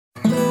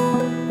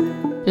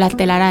La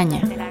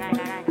telaraña.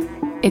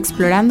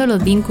 Explorando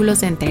los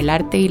vínculos entre el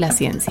arte y la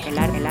ciencia.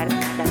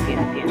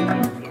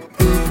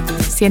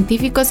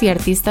 Científicos y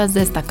artistas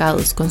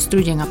destacados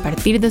construyen a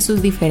partir de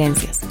sus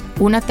diferencias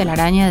una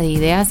telaraña de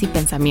ideas y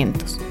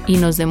pensamientos y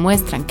nos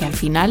demuestran que al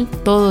final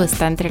todo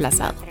está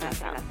entrelazado.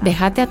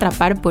 Déjate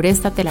atrapar por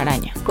esta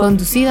telaraña,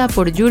 conducida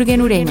por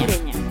Jürgen Ureña,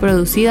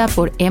 producida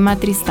por Emma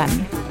Tristán.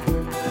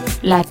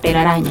 La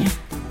telaraña,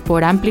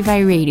 por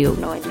Amplify Radio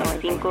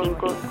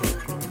 95.5.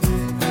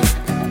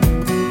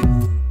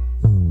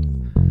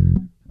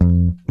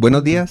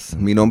 Buenos días,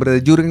 mi nombre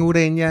es Jürgen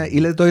Ureña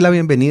y les doy la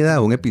bienvenida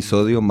a un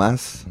episodio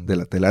más de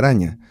La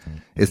telaraña,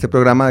 este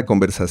programa de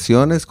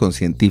conversaciones con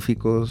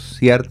científicos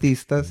y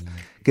artistas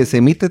que se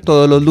emite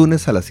todos los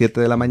lunes a las 7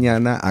 de la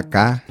mañana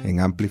acá en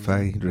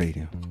Amplify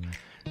Radio.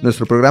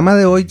 Nuestro programa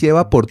de hoy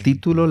lleva por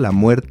título La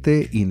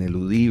muerte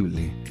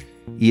ineludible,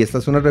 y esta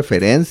es una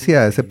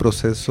referencia a ese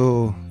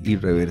proceso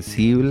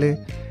irreversible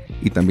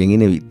y también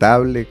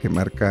inevitable que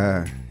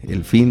marca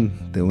el fin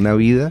de una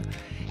vida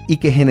y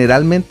que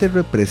generalmente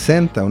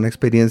representa una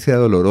experiencia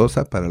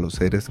dolorosa para los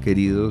seres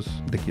queridos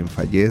de quien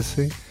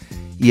fallece,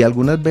 y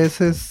algunas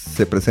veces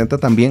se presenta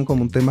también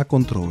como un tema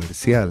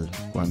controversial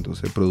cuando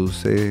se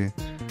produce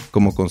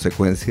como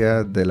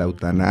consecuencia de la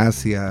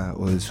eutanasia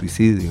o del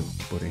suicidio,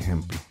 por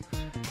ejemplo.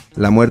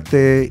 La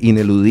muerte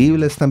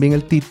ineludible es también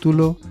el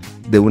título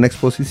de una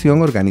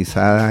exposición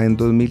organizada en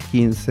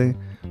 2015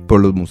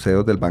 por los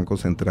museos del Banco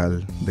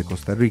Central de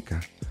Costa Rica.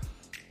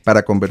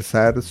 Para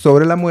conversar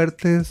sobre la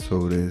muerte,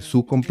 sobre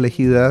su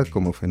complejidad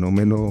como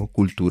fenómeno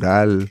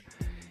cultural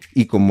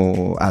y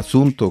como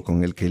asunto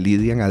con el que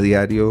lidian a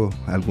diario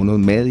algunos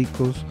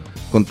médicos,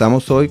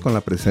 contamos hoy con la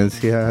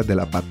presencia de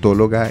la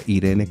patóloga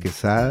Irene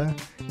Quesada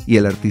y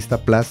el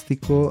artista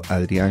plástico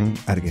Adrián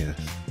Arguedas.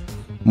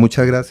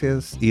 Muchas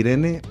gracias,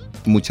 Irene.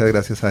 Muchas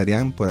gracias,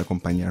 Adrián, por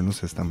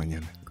acompañarnos esta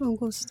mañana. Con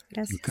gusto,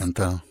 gracias.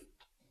 Encantado.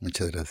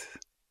 Muchas gracias.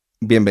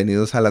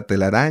 Bienvenidos a La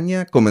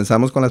telaraña.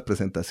 Comenzamos con las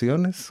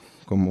presentaciones,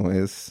 como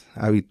es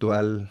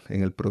habitual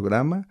en el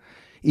programa,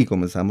 y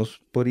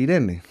comenzamos por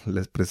Irene.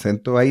 Les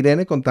presento a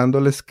Irene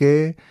contándoles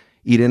que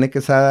Irene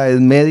Quesada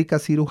es médica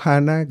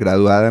cirujana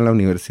graduada en la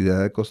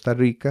Universidad de Costa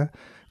Rica,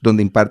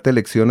 donde imparte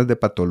lecciones de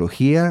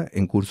patología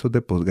en cursos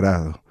de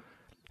posgrado.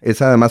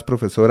 Es además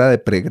profesora de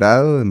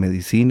pregrado de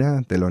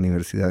medicina de la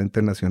Universidad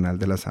Internacional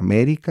de las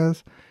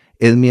Américas.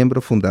 Es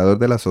miembro fundador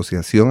de la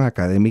Asociación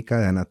Académica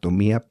de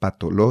Anatomía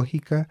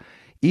Patológica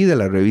y de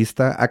la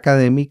revista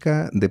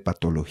académica de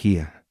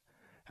Patología.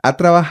 Ha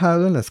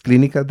trabajado en las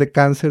clínicas de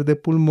cáncer de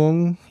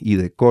pulmón y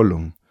de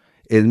colon.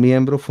 Es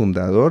miembro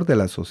fundador de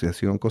la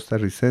Asociación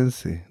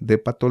Costarricense de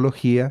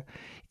Patología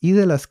y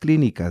de las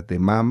clínicas de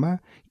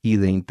mama y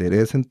de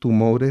interés en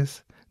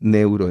tumores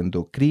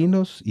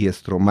neuroendocrinos y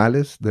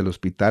estromales del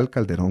Hospital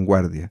Calderón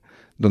Guardia,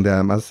 donde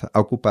además ha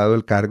ocupado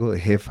el cargo de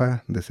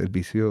jefa de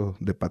servicio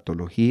de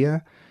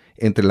patología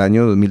entre el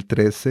año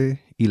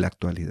 2013 y la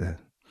actualidad.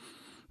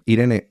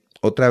 Irene,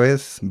 otra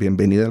vez,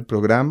 bienvenida al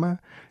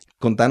programa.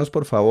 Contanos,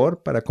 por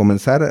favor, para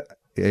comenzar,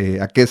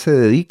 a qué se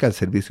dedica el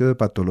servicio de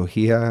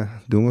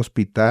patología de un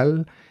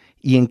hospital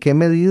y en qué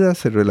medida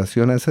se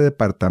relaciona ese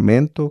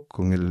departamento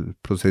con el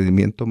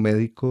procedimiento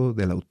médico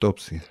de la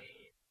autopsia.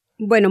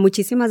 Bueno,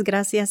 muchísimas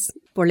gracias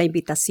por la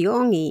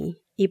invitación y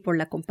por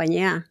la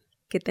compañía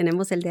que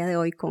tenemos el día de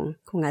hoy con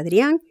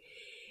Adrián.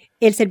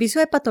 El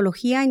servicio de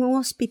patología en un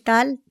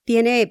hospital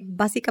tiene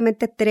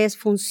básicamente tres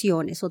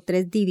funciones o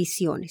tres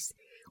divisiones.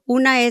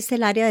 Una es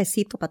el área de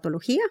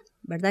citopatología,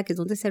 ¿verdad? Que es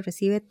donde se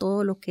recibe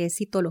todo lo que es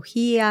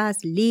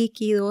citologías,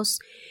 líquidos,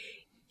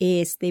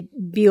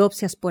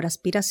 biopsias por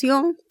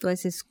aspiración.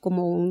 Entonces es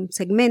como un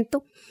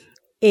segmento.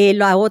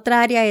 La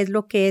otra área es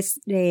lo que es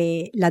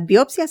las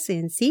biopsias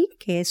en sí,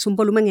 que es un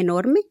volumen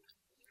enorme,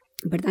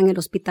 ¿verdad? En el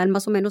hospital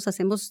más o menos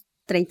hacemos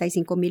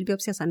 35,000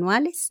 biopsias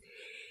anuales.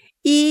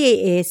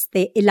 Y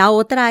la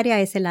otra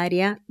área es el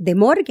área de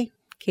morgue,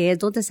 que es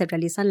donde se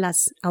realizan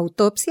las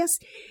autopsias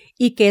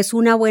y que es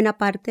una buena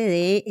parte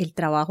del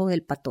trabajo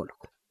del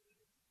patólogo.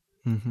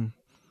 Uh-huh.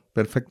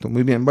 Perfecto,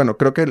 muy bien. Bueno,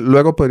 creo que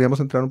luego podríamos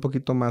entrar un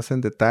poquito más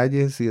en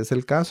detalle, si es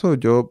el caso.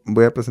 Yo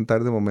voy a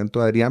presentar de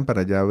momento a Adrián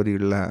para ya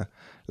abrir la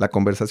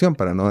conversación,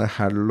 para no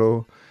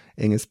dejarlo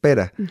en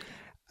espera. Uh-huh.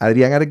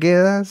 Adrián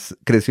Arguedas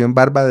creció en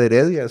Barba de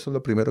Heredia, eso es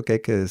lo primero que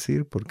hay que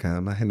decir, porque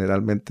además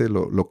generalmente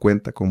lo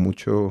cuenta con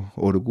mucho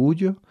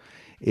orgullo,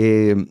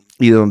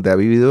 y donde ha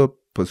vivido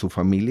pues su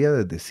familia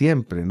desde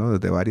siempre, ¿no?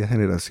 Desde varias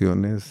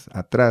generaciones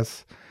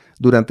atrás.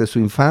 Durante su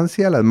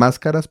infancia, las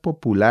máscaras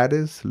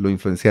populares lo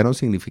influenciaron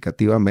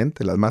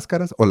significativamente, las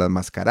máscaras o las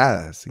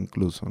mascaradas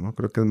incluso, ¿no?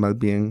 Creo que es más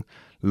bien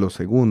lo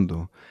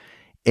segundo.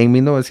 En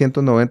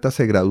 1990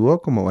 se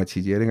graduó como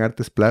bachiller en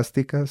Artes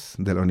Plásticas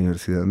de la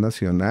Universidad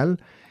Nacional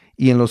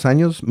y en los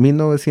años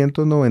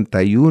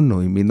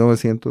 1991 y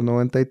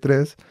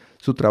 1993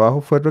 su trabajo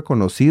fue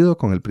reconocido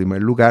con el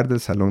primer lugar del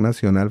Salón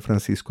Nacional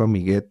Francisco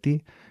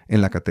Amiguetti en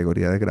la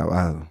categoría de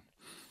grabado.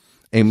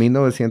 En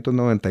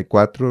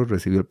 1994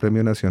 recibió el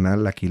Premio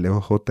Nacional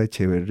Aquileo J.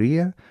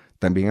 Echeverría,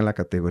 también en la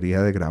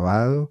categoría de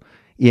grabado,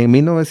 Y en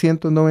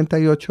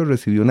 1998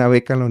 recibió una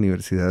beca en la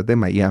Universidad de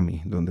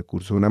Miami, donde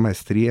cursó una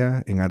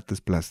maestría en artes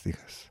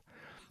plásticas.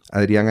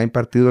 Adrián ha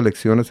impartido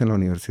lecciones en la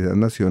Universidad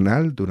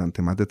Nacional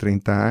durante más de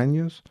 30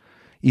 años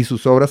y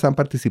sus obras han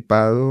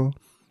participado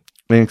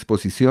en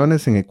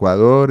exposiciones en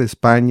Ecuador,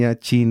 España,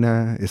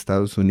 China,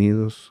 Estados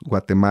Unidos,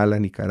 Guatemala,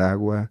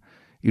 Nicaragua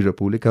y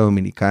República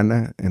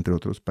Dominicana, entre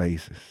otros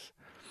países.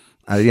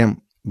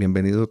 Adrián,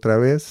 bienvenido otra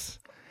vez.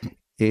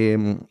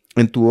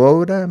 En tu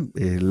obra,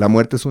 la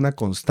muerte es una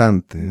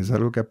constante, es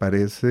algo que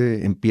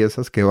aparece en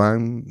piezas que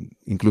van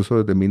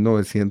incluso desde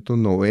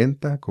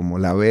 1990, como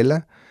La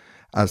Vela,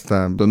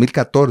 hasta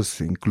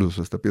 2014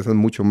 incluso, hasta piezas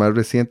mucho más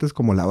recientes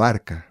como La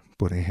Barca,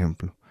 por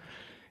ejemplo.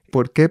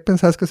 ¿Por qué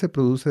pensás que se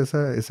produce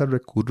esa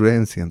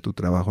recurrencia en tu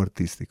trabajo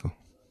artístico?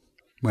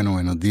 Bueno,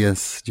 buenos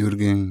días,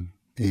 Jürgen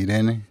e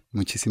Irene.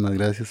 Muchísimas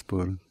gracias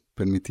por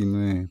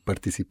permitirme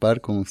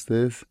participar con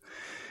ustedes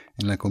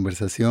en la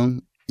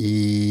conversación.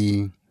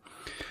 Y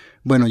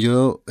bueno,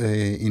 yo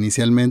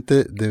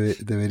inicialmente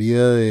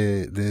debería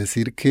de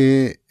decir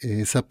que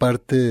esa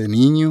parte de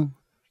niño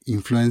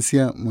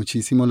influencia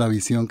muchísimo la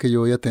visión que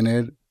yo voy a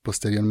tener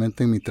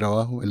posteriormente en mi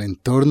trabajo, el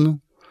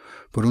entorno,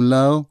 por un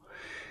lado.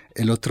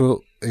 El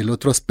otro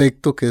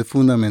aspecto que es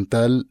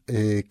fundamental,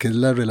 que es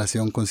la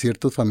relación con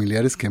ciertos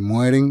familiares que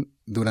mueren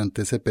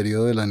durante ese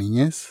periodo de la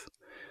niñez.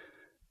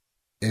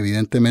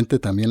 Evidentemente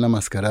también la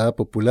mascarada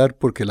popular,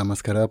 porque la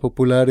mascarada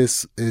popular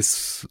es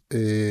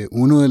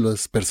uno de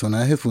los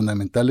personajes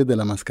fundamentales de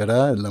la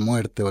mascarada, es la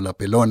muerte o la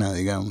pelona,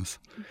 digamos.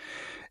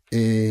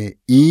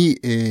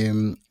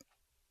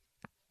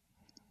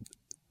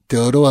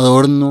 Teodoro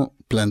Adorno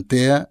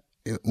plantea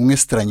un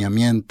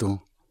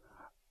extrañamiento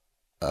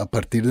a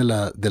partir de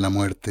la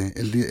muerte.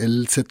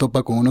 Él se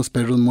topa con unos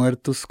perros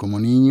muertos como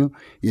niño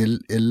y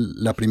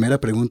la primera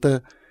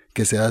pregunta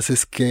que se hace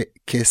es ¿qué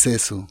es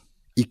eso?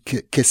 ¿Y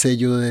qué sé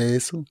yo de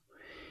eso?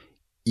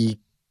 ¿Y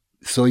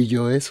soy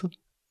yo eso?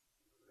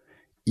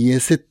 Y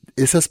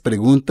esas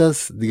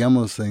preguntas,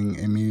 digamos,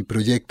 en mi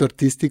proyecto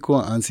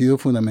artístico han sido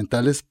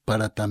fundamentales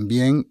para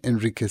también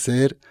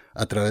enriquecer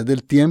a través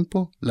del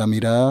tiempo la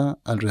mirada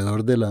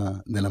alrededor de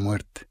la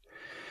muerte.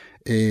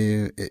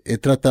 He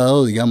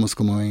tratado, digamos,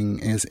 como en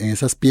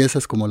esas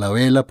piezas como La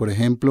Vela, por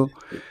ejemplo,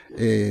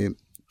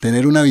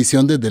 tener una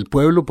visión desde el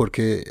pueblo,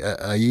 porque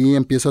ahí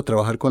empiezo a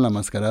trabajar con la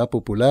mascarada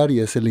popular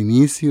y es el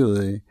inicio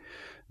de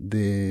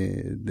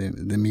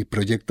mi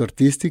proyecto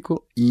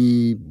artístico.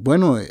 Y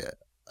bueno,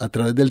 a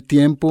través del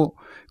tiempo,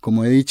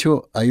 como he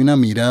dicho, hay una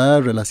mirada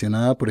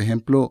relacionada, por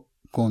ejemplo,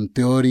 con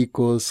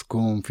teóricos,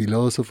 con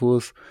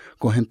filósofos,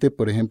 con gente,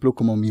 por ejemplo,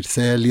 como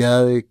Mircea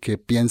Eliade, que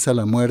piensa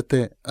la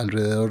muerte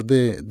alrededor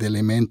de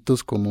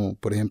elementos como,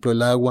 por ejemplo,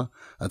 el agua,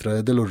 a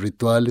través de los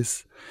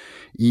rituales.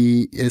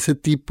 Y ese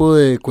tipo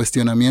de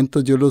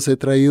cuestionamientos yo los he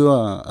traído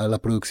a la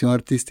producción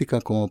artística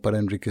como para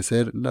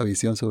enriquecer la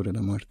visión sobre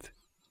la muerte.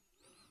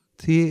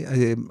 Sí,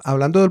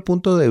 hablando del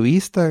punto de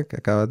vista que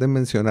acabas de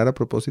mencionar a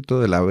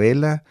propósito de La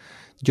Vela,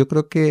 yo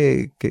creo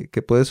que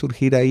puede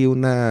surgir ahí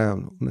una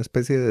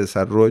especie de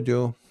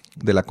desarrollo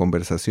de la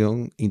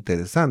conversación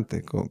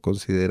interesante,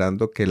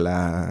 considerando que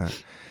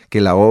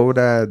la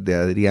obra de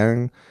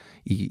Adrián,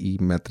 y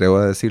me atrevo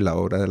a decir la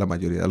obra de la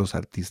mayoría de los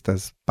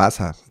artistas,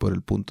 pasa por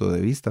el punto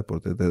de vista,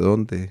 por desde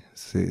dónde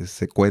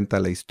se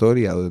cuenta la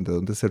historia o desde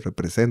dónde se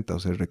representa o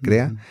se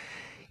recrea. Uh-huh.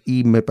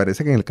 Y me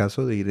parece que en el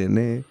caso de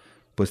Irene,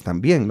 pues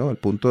también, ¿no? El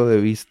punto de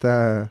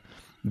vista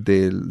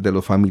de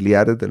los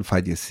familiares del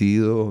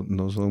fallecido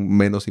no son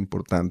menos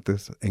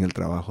importantes en el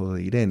trabajo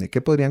de Irene. ¿Qué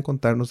podrían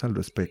contarnos al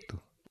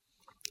respecto?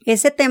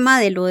 Ese tema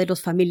de lo de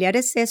los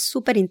familiares es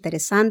súper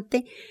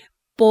interesante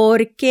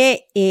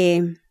porque,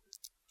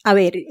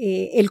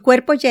 el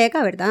cuerpo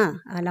llega, ¿verdad?,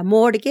 a la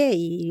morgue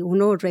y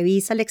uno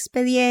revisa el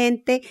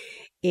expediente,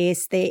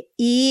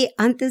 y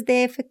antes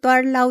de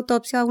efectuar la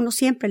autopsia uno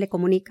siempre le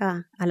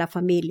comunica a la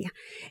familia.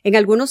 En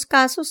algunos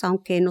casos,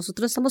 aunque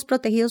nosotros estamos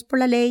protegidos por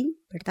la ley,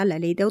 ¿verdad?, la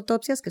ley de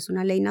autopsias, que es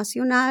una ley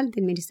nacional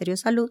del Ministerio de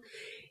Salud,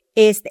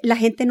 la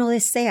gente no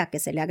desea que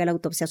se le haga la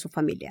autopsia a su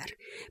familiar.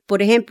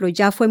 Por ejemplo,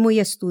 ya fue muy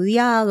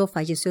estudiado,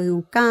 falleció de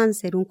un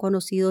cáncer, un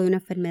conocido de una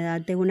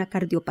enfermedad de una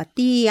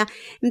cardiopatía.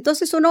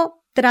 Entonces uno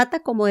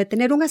trata como de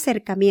tener un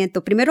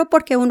acercamiento, primero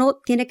porque uno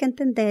tiene que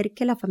entender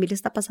que la familia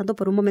está pasando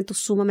por un momento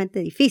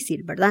sumamente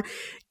difícil, ¿verdad?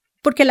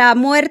 Porque la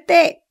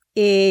muerte,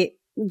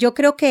 yo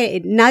creo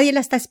que nadie la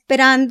está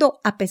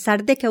esperando, a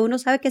pesar de que uno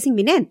sabe que es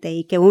inminente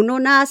y que uno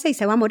nace y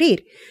se va a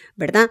morir,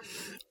 ¿verdad?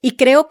 Y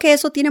creo que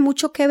eso tiene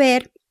mucho que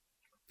ver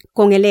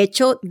con el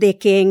hecho de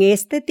que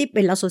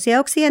en la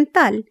sociedad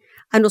occidental,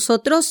 a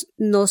nosotros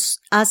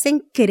nos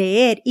hacen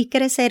creer y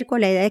crecer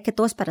con la idea de que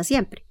todo es para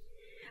siempre,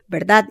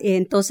 ¿verdad?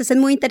 Entonces es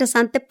muy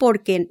interesante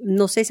porque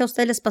no sé si a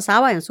ustedes les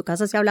pasaba, en su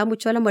casa se habla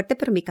mucho de la muerte,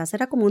 pero en mi casa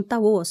era como un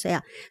tabú, o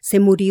sea, se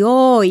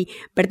murió,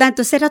 ¿verdad?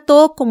 Entonces era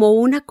todo como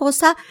una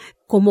cosa,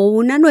 como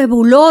una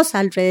nebulosa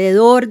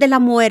alrededor de la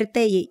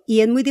muerte y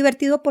es muy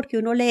divertido porque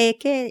uno lee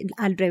que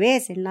al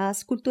revés, en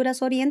las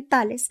culturas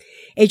orientales,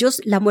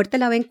 ellos la muerte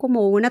la ven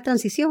como una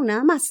transición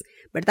nada más,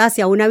 ¿verdad?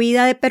 Hacia una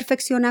vida de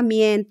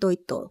perfeccionamiento y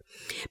todo.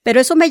 Pero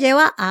eso me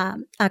lleva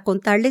a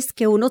contarles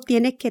que uno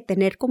tiene que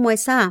tener como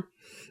esa,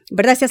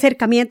 ¿verdad? Ese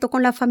acercamiento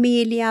con la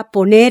familia,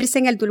 ponerse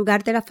en el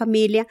lugar de la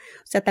familia.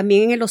 O sea,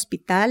 también en el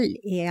hospital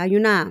hay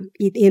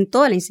y en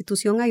toda la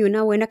institución hay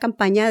una buena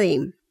campaña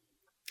de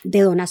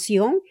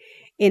donación.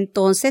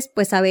 Entonces,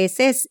 pues a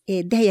veces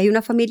hay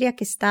una familia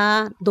que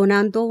está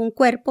donando un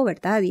cuerpo,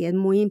 ¿verdad? Y es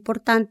muy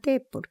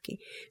importante porque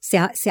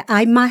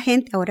hay más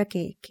gente ahora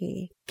que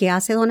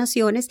hace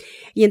donaciones.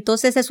 Y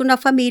entonces es una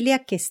familia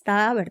que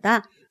está,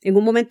 ¿verdad? En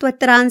un momento de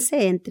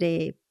trance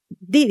entre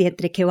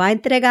que va a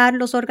entregar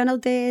los órganos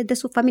de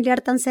su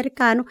familiar tan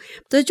cercano.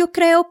 Entonces yo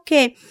creo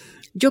que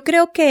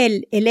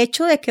el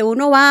hecho de que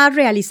uno va a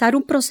realizar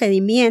un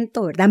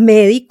procedimiento, ¿verdad?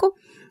 Médico,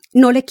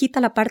 no le quita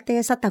la parte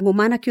esa tan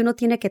humana que uno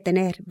tiene que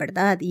tener,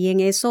 ¿verdad? Y en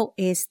eso,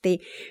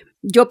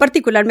 yo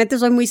particularmente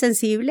soy muy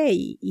sensible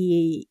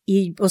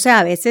y o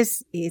sea, a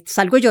veces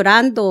salgo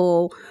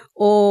llorando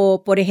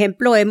o, por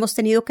ejemplo, hemos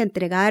tenido que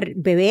entregar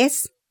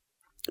bebés,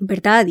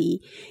 ¿verdad?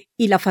 Y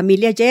la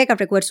familia llega a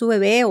recoger su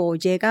bebé o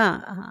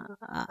llega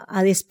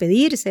a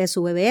despedirse de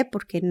su bebé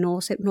porque no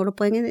lo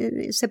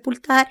pueden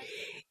sepultar.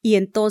 Y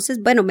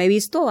entonces, bueno, me he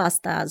visto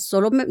hasta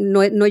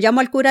no llamo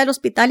al cura del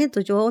hospital y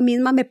entonces yo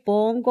misma me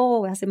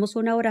pongo, hacemos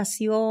una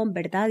oración,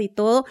 ¿verdad? Y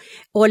todo,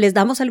 o les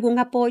damos algún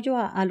apoyo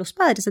a los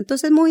padres.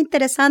 Entonces es muy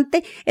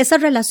interesante esa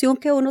relación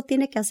que uno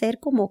tiene que hacer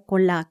como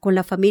con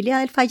la familia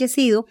del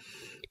fallecido,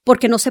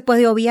 porque no se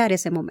puede obviar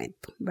ese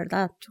momento,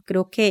 ¿verdad? Yo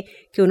creo que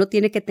uno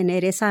tiene que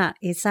tener esa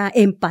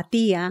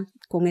empatía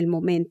con el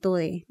momento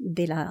de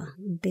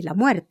la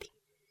muerte.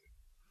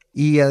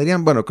 Y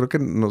Adrián, bueno, creo que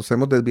nos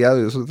hemos desviado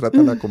y de eso se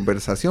trata la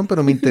conversación,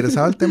 pero me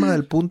interesaba el tema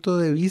del punto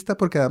de vista,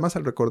 porque además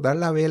al recordar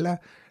la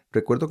vela,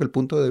 recuerdo que el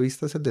punto de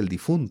vista es el del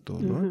difunto,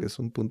 ¿no? Que es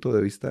un punto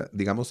de vista,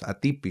 digamos,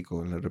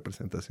 atípico en la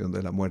representación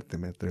de la muerte,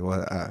 me atrevo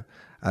a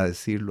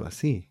decirlo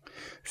así.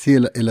 Sí,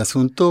 el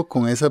asunto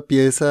con esa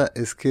pieza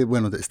es que,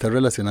 bueno, está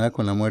relacionada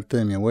con la muerte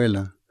de mi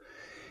abuela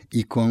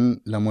y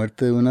con la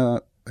muerte de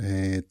una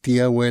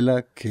tía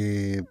abuela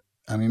que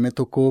a mí me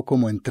tocó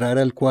como entrar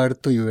al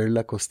cuarto y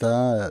verla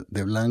acostada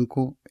de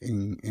blanco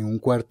en un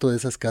cuarto de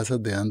esas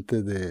casas de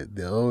antes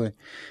de adobe.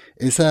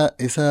 Esa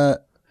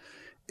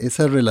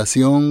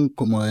relación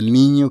como del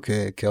niño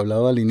que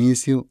hablaba al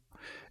inicio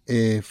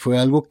fue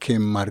algo que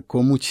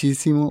marcó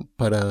muchísimo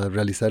para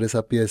realizar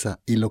esa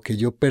pieza y lo que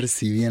yo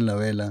percibí en la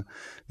vela.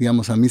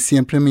 Digamos, a mí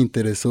siempre me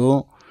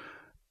interesó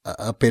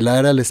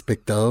apelar al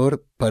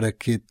espectador para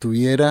que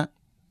tuviera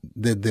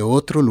desde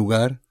otro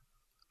lugar,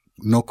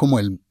 no como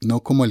el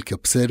que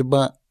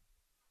observa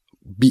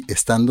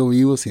estando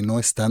vivo, sino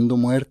estando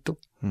muerto,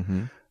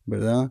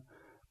 ¿verdad?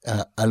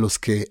 A los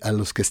que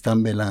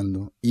están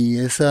velando. Y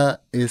ese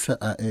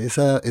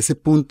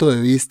punto de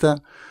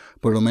vista,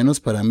 por lo menos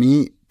para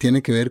mí,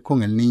 tiene que ver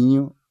con el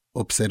niño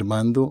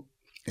observando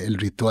el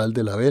ritual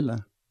de la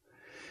vela.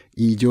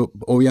 Y yo,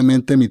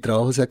 obviamente, mi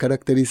trabajo se ha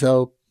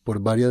caracterizado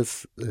por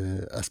varios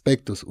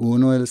aspectos.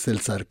 Uno es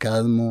el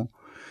sarcasmo,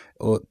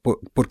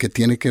 porque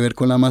tiene que ver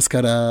con la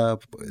mascarada,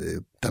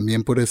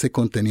 también por ese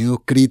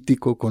contenido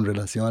crítico con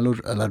relación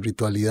a la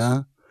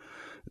ritualidad,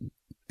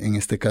 en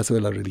este caso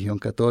de la religión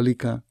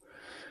católica.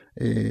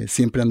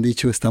 Siempre han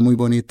dicho, está muy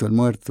bonito el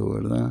muerto,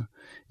 ¿verdad?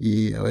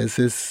 Y a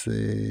veces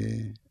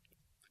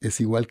es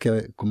igual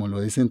que, como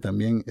lo dicen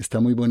también,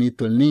 está muy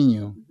bonito el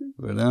niño,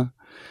 ¿verdad?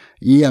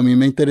 Y a mí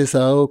me ha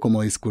interesado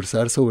como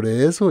discursar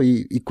sobre eso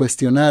y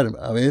cuestionar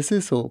a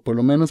veces, o por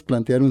lo menos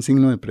plantear un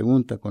signo de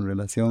pregunta con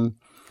relación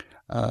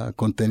a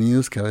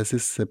contenidos que a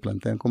veces se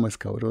plantean como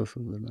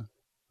escabrosos, ¿verdad?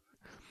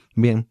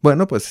 Bien,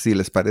 bueno, pues si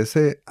les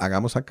parece,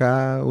 hagamos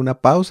acá una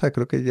pausa.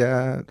 Creo que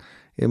ya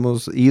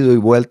hemos ido y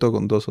vuelto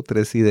con 2 o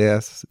 3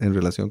 ideas en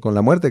relación con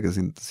la muerte, que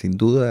sin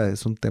duda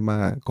es un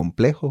tema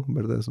complejo,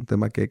 ¿verdad? Es un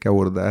tema que hay que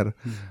abordar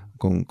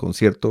con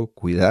cierto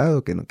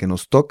cuidado, que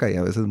nos toca y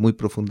a veces muy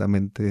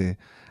profundamente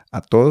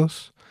a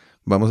todos.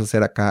 Vamos a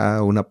hacer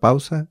acá una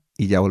pausa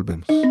y ya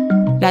volvemos.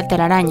 La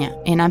telaraña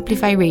en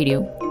Amplify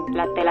Radio.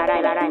 La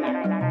telaraña.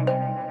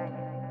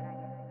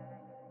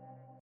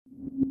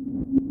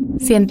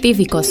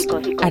 Científicos,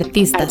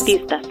 artistas,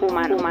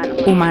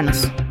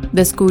 humanos,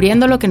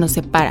 descubriendo lo que nos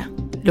separa,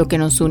 lo que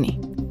nos une.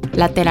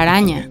 La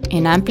telaraña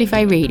en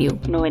Amplify Radio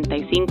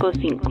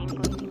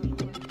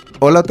 95.5.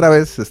 Hola otra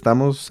vez,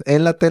 estamos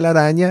en La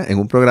Telaraña, en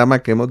un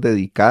programa que hemos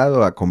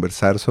dedicado a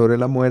conversar sobre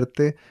la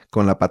muerte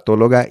con la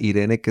patóloga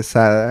Irene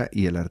Quesada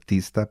y el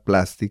artista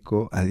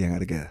plástico Adrián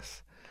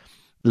Arguedas.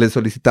 Le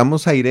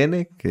solicitamos a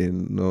Irene que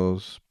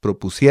nos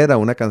propusiera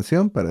una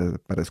canción para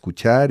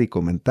escuchar y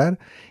comentar,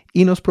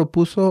 y nos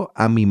propuso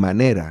A Mi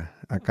Manera,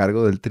 a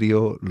cargo del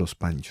trío Los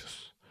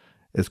Panchos.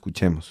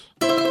 Escuchemos.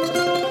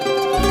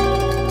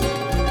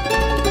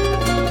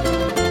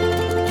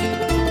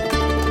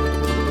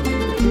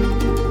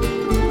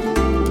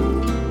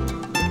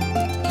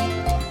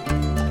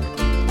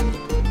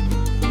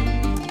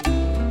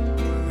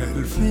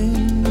 El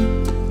fin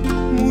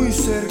muy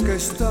cerca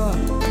está,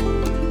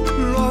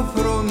 lo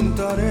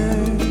afrontaré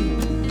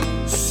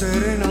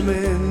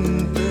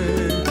serenamente.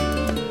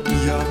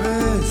 Ya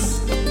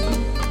ves,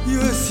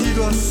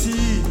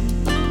 así,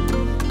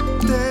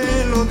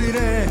 te lo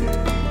diré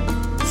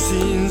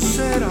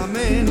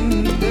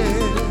sinceramente.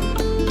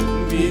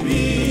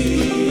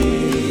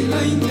 Viví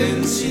la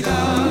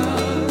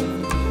intensidad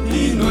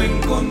y no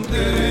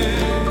encontré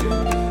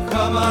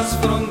jamás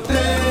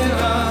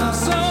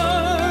fronteras.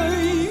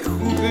 Ay,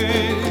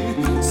 jugué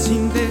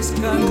sin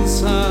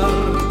descansar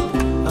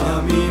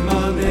a mi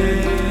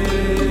manera.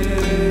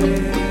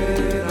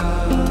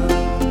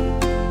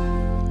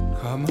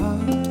 Jamás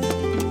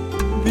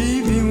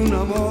viví un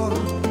amor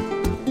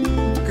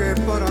que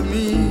para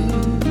mí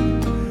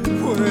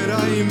fuera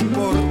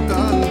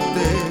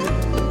importante.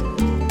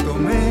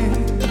 Tomé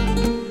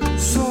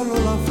solo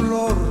la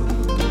flor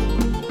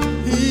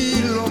y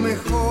lo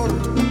mejor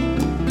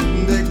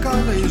de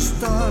cada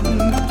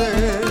instante.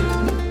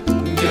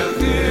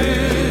 Viajé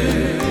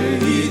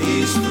y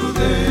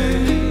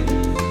disfruté,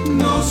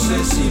 no sé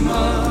si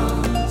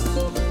más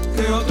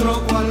que otro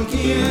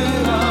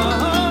cualquiera.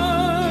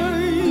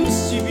 Ay,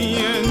 si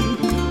bien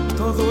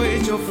todo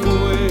ello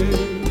fue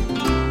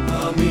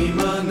a mi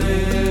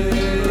manera.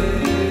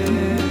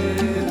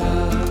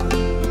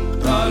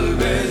 Tal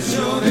vez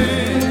lloré,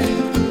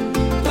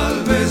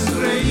 tal vez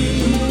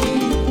reí,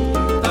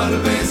 tal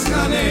vez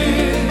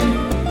gané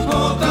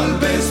o tal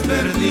vez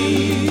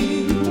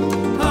perdí.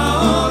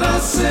 Ahora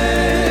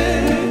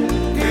sé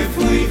que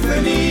fui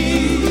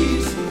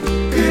feliz,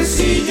 que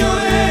si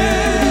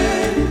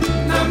lloré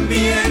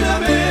también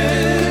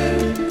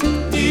amé,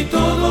 y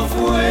todo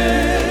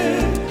fue,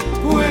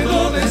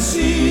 puedo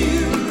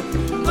decir,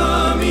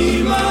 a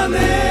mi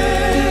manera.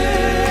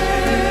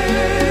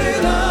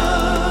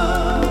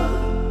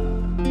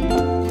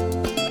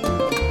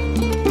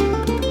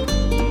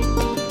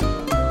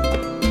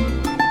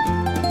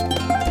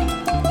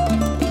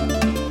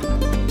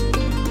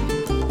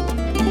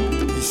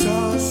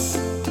 Quizás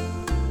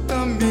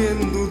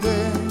también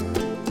dudé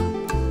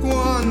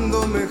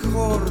cuando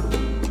mejor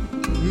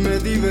me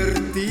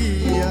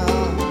divertía.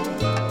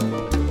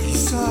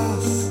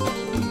 Quizás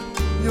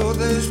yo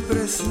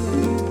desprecié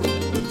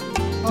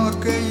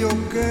aquello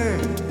que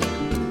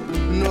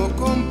no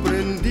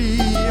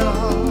comprendía.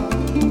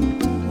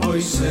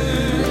 Hoy sé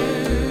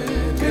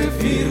que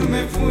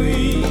firme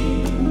fui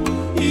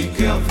y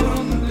que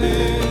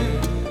afronté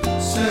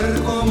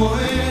ser como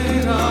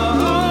era.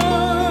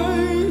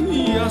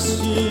 Ay, y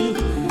así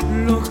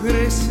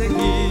logré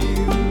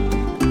seguir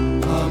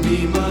a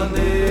mi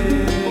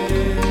manera.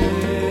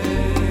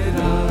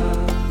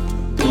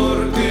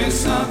 Porque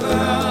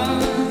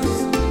sabrás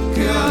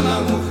que a la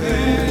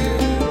mujer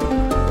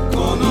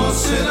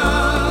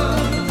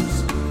conocerás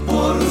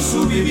por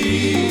su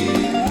vivir.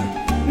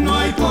 No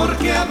hay por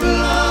qué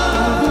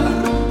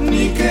hablar,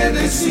 ni qué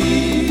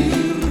decir,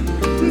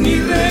 ni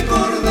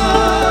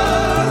recordar,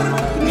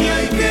 ni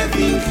hay que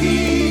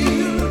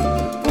fingir.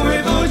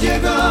 Puedo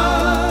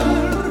llegar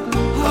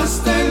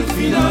hasta el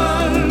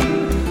final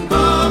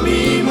a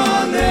mi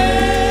manera.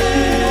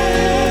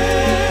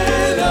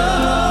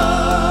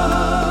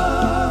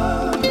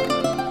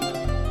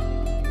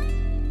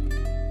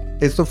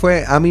 Esto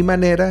fue A Mi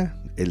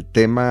Manera, el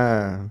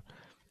tema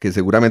que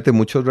seguramente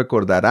muchos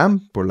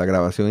recordarán por la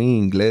grabación en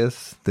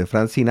inglés de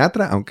Frank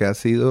Sinatra, aunque ha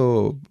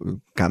sido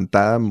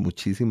cantada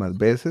muchísimas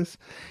veces,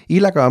 y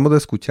la acabamos de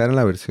escuchar en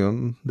la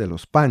versión de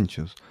Los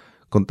Panchos.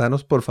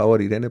 Contanos, por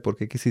favor, Irene, ¿por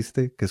qué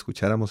quisiste que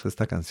escucháramos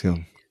esta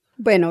canción?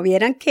 Bueno,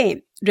 vieran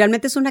que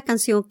realmente es una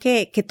canción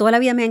que toda la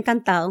vida me ha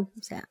encantado.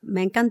 O sea, me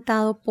ha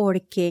encantado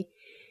porque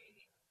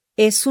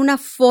es una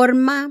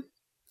forma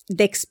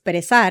de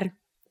expresar,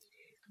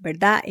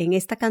 ¿verdad? En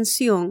esta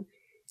canción,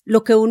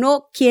 lo que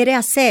uno quiere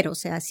hacer. O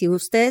sea, si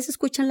ustedes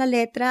escuchan la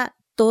letra,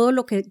 todo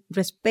lo que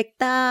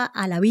respecta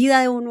a la vida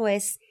de uno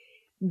es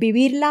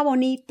vivirla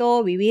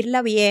bonito,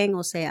 vivirla bien.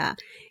 O sea,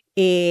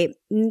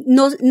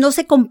 no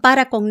se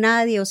compara con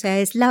nadie. O sea,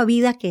 es la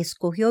vida que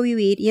escogió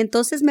vivir. Y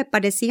entonces me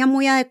parecía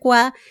muy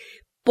adecuada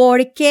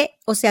porque,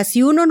 o sea,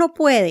 si uno no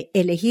puede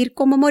elegir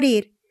cómo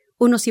morir,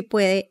 uno sí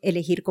puede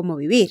elegir cómo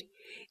vivir.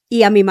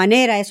 Y A Mi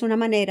Manera es una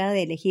manera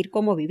de elegir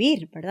cómo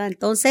vivir, ¿verdad?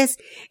 Entonces,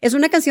 es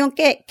una canción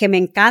que me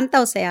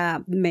encanta, o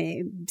sea,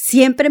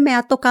 siempre me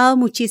ha tocado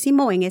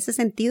muchísimo en ese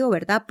sentido,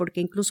 ¿verdad? Porque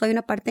incluso hay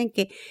una parte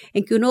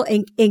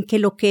en que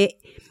lo que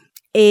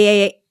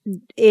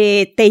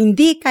te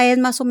indica es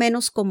más o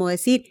menos como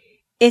decir,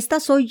 esta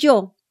soy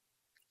yo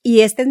y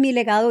este es mi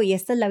legado y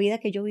esta es la vida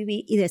que yo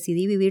viví y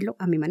decidí vivirlo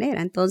a mi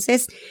manera.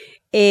 Entonces,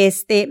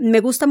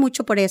 me gusta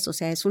mucho por eso, o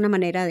sea, es una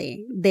manera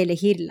de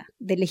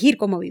elegir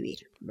cómo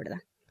vivir, ¿verdad?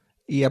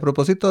 Y a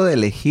propósito de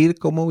elegir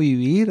cómo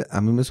vivir,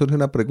 a mí me surge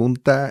una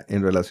pregunta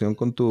en relación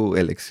con tu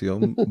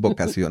elección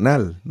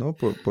vocacional, ¿no?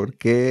 ¿Por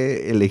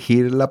qué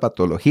elegir la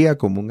patología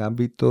como un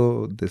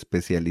ámbito de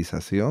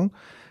especialización,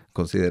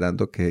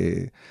 considerando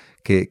que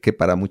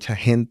para mucha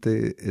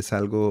gente es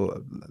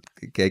algo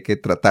que hay que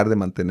tratar de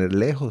mantener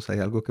lejos, hay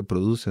algo que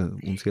produce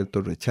un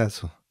cierto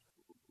rechazo?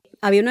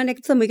 Había una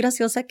anécdota muy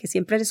graciosa que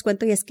siempre les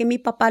cuento y es que mi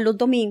papá los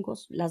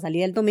domingos, la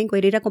salida del domingo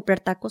era ir a comprar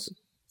tacos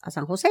a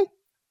San José.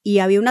 Y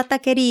había una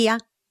taquería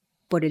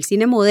por el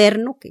cine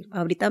moderno, que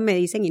ahorita me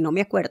dicen y no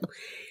me acuerdo,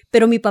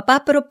 pero mi papá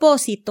a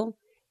propósito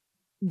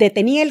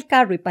detenía el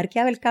carro y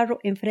parqueaba el carro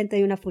enfrente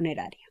de una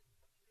funeraria.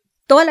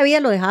 Toda la vida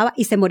lo dejaba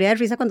y se moría de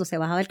risa cuando se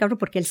bajaba del carro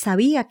porque él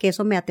sabía que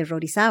eso me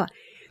aterrorizaba.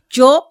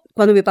 Yo,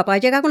 cuando mi papá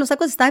llegaba con los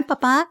sacos, estaba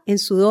empapada en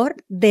sudor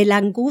de la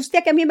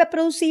angustia que a mí me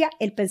producía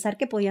el pensar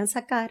que podían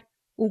sacar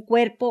un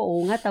cuerpo o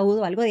un ataúd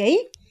o algo de ahí.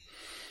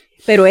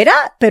 Pero era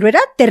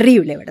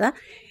terrible, ¿verdad?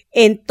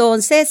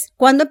 Entonces,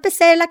 cuando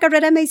empecé la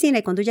carrera de medicina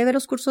y cuando llevé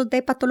los cursos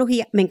de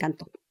patología, me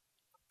encantó.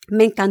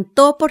 Me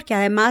encantó porque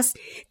además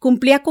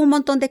cumplía con un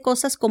montón de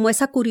cosas como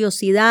esa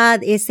curiosidad,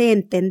 ese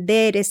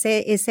entender,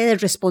 ese de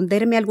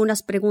responderme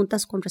algunas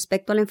preguntas con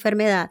respecto a la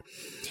enfermedad.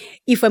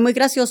 Y fue muy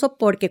gracioso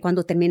porque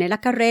cuando terminé la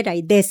carrera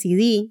y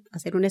decidí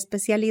hacer una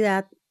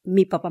especialidad,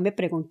 mi papá me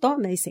preguntó,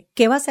 me dice,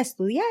 ¿qué vas a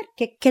estudiar?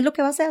 ¿Qué es lo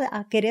que vas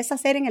a querer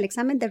hacer en el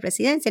examen de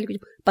residencia?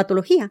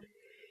 Patología.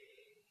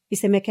 Y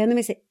se me queda y me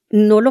dice,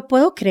 no lo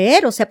puedo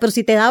creer, o sea, pero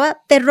si te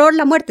daba terror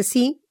la muerte,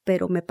 sí,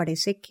 pero me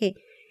parece que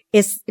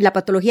la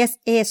patología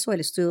es eso, el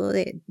estudio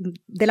de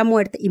la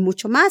muerte y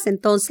mucho más.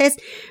 Entonces,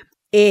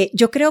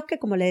 yo creo que,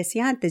 como le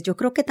decía antes, yo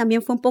creo que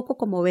también fue un poco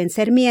como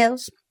vencer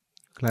miedos,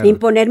 claro,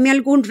 imponerme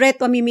algún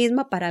reto a mí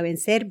misma para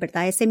vencer,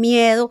 ¿verdad? Ese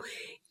miedo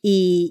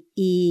y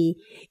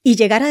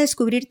llegar a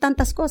descubrir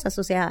tantas cosas.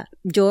 O sea,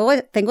 yo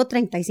tengo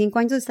 35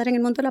 años de estar en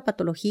el mundo de la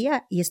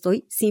patología y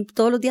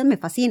todos los días me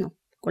fascino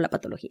con la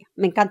patología,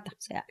 me encanta, o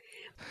sea.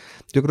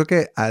 Yo creo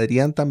que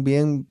Adrián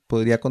también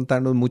podría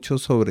contarnos mucho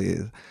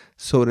sobre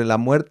la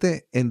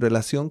muerte en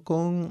relación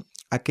con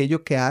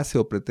aquello que hace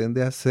o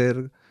pretende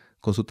hacer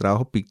con su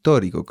trabajo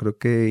pictórico. Creo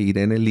que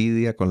Irene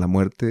lidia con la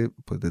muerte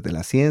pues desde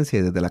la ciencia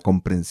y desde la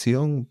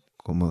comprensión,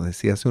 como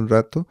decía hace un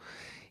rato,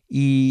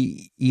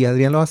 y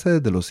Adrián lo hace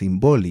desde lo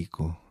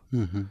simbólico.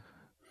 Uh-huh.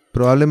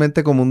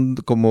 Probablemente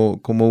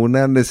como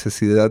una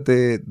necesidad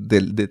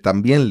de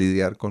también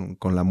lidiar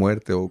con la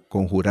muerte o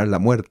conjurar la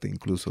muerte,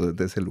 incluso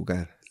desde ese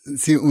lugar.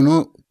 Sí,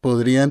 uno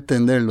podría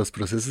entender los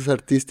procesos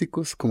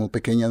artísticos como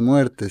pequeñas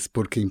muertes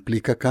porque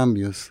implica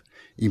cambios,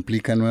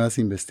 implica nuevas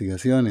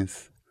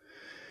investigaciones.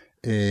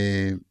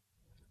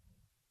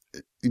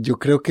 Yo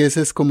creo que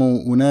ese es como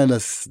una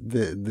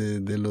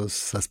de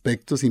los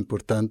aspectos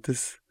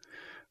importantes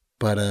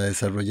para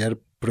desarrollar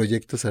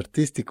proyectos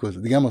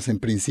artísticos. Digamos, en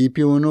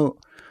principio uno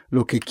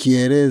lo que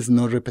quiere es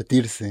no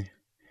repetirse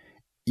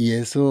y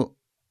eso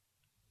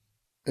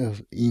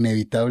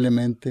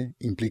inevitablemente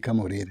implica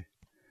morir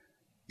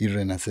y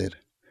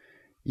renacer.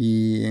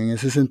 Y en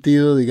ese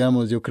sentido,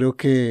 digamos, yo creo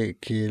que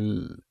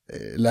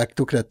el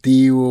acto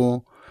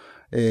creativo,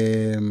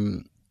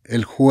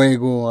 el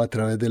juego a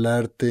través del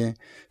arte,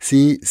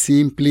 sí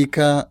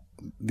implica,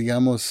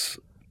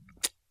 digamos,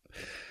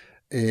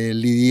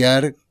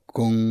 lidiar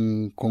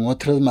con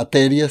otras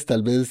materias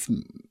tal vez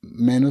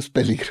menos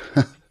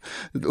peligrosas.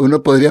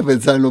 Uno podría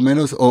pensarlo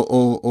menos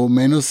o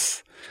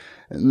menos,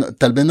 no,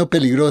 tal vez no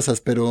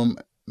peligrosas, pero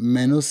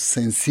menos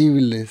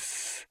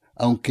sensibles,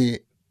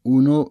 aunque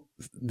uno,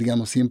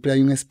 digamos, siempre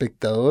hay un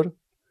espectador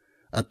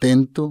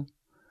atento,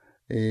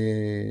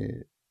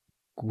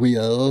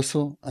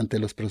 cuidadoso ante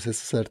los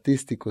procesos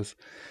artísticos.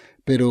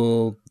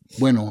 Pero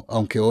bueno,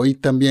 aunque hoy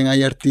también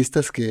hay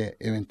artistas que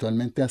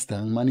eventualmente hasta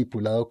han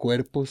manipulado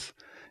cuerpos,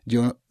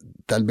 yo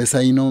tal vez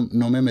ahí no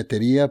me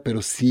metería,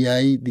 pero sí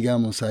hay,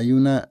 digamos, hay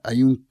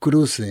un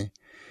cruce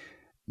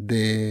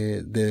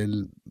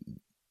del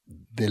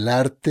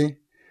arte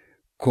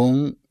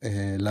con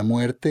la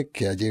muerte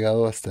que ha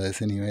llegado hasta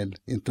ese nivel.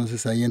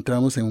 Entonces ahí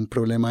entramos en un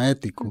problema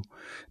ético.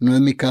 No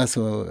es mi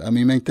caso, a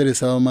mí me ha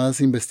interesado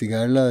más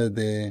investigarla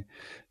desde,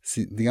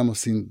 digamos,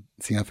 sin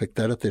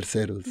afectar a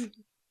terceros.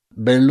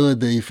 Verlo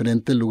desde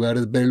diferentes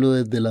lugares, verlo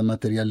desde las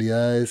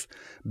materialidades,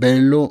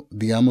 verlo,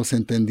 digamos,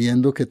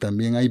 entendiendo que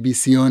también hay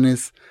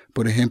visiones,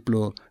 por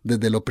ejemplo,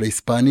 desde lo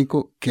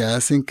prehispánico, que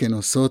hacen que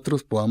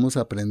nosotros podamos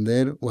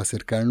aprender o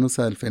acercarnos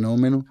al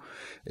fenómeno,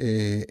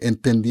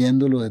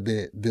 entendiéndolo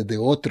desde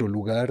otro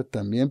lugar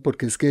también,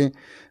 porque es que,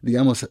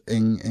 digamos,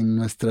 en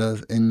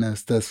nuestras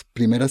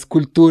primeras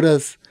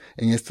culturas,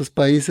 en estos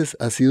países,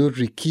 ha sido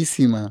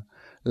riquísima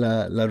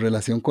la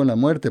relación con la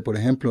muerte. Por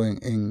ejemplo,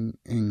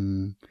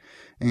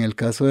 en el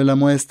caso de la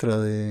muestra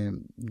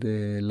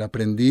del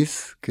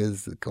aprendiz, que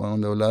es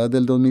cuando hablabas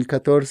del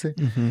 2014,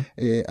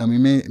 uh-huh. A mí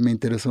me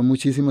interesó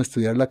muchísimo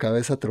estudiar la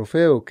cabeza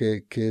trofeo,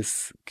 que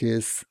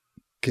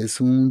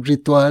es un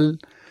ritual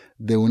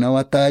de una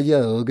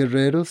batalla de dos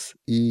guerreros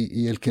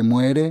y el que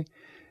muere,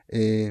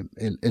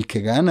 el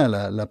que gana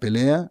la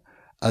pelea,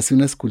 hace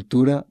una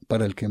escultura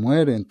para el que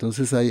muere.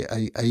 Entonces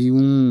hay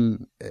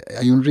un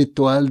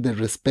ritual de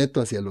respeto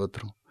hacia el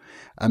otro.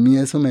 A mí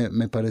eso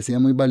me parecía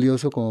muy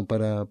valioso como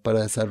para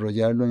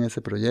desarrollarlo en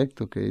ese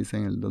proyecto que hice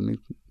en el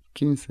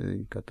 2015 y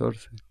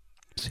 2014.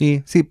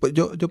 Sí, pues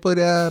yo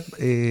podría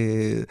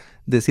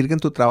decir que en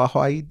tu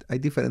trabajo hay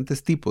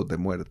diferentes tipos de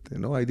muerte,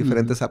 ¿no? Hay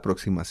diferentes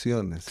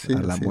aproximaciones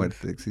a la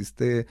muerte.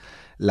 Existe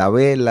la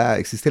vela,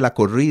 existe la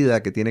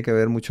corrida, que tiene que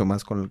ver mucho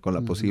más con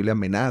la posible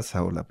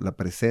amenaza o la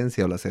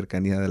presencia o la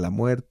cercanía de la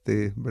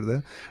muerte,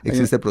 ¿verdad?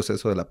 Existe el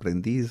proceso del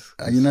aprendiz.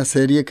 Hay una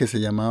serie que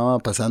se llamaba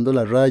Pasando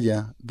la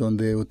Raya,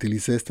 donde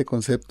utilicé este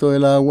concepto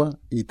del agua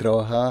y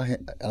trabajaba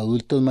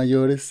adultos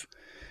mayores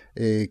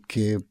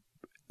que,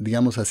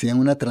 digamos, hacían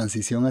una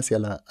transición hacia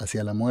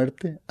la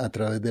muerte a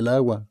través del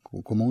agua,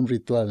 como un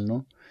ritual,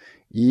 ¿no?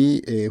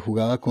 Y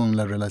jugaba con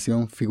la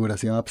relación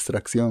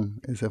figuración-abstracción.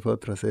 Esa fue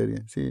otra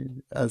serie. Sí,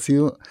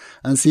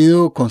 han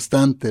sido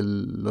constantes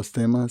los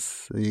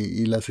temas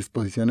y las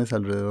exposiciones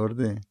alrededor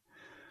de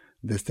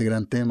este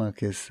gran tema,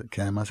 que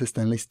además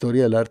está en la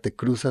historia del arte,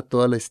 cruza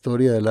toda la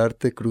historia del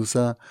arte,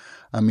 cruza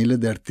a miles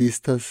de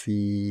artistas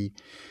y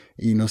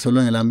no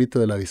solo en el ámbito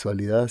de la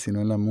visualidad,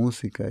 sino en la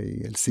música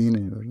y el cine,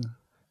 ¿verdad?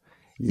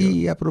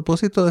 Y a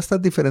propósito de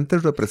estas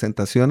diferentes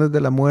representaciones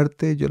de la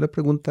muerte, yo le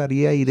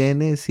preguntaría a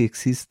Irene si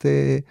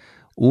existe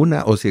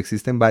una o si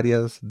existen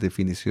varias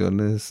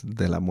definiciones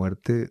de la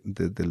muerte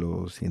desde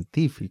lo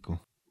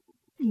científico.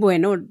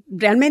 Bueno,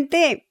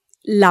 realmente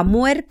la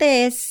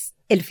muerte es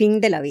el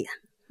fin de la vida,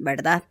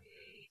 ¿verdad?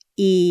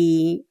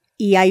 Y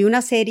hay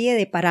una serie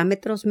de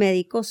parámetros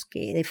médicos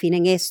que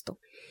definen esto.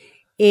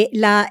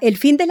 El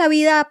fin de la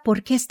vida,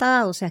 ¿por qué está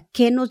dado? O sea,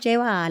 ¿qué nos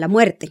lleva a la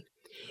muerte?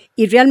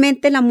 Y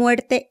realmente la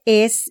muerte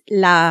es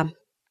la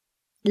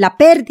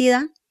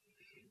pérdida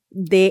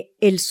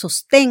del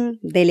sostén,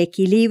 del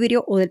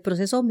equilibrio o del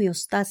proceso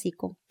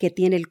homeostásico que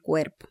tiene el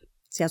cuerpo.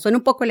 O sea, suena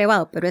un poco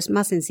elevado, pero es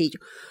más sencillo.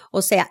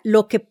 O sea,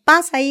 lo que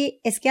pasa ahí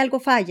es que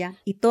algo falla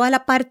y toda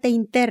la parte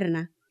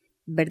interna,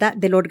 ¿verdad?,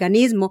 del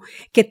organismo,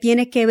 que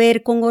tiene que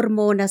ver con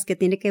hormonas, que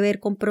tiene que ver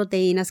con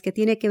proteínas, que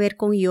tiene que ver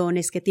con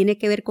iones, que tiene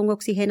que ver con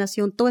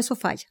oxigenación, todo eso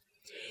falla.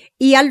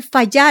 Y al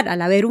fallar,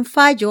 al haber un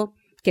fallo,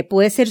 que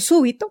puede ser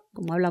súbito,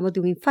 como hablamos de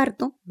un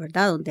infarto,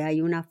 ¿verdad?, donde hay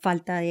una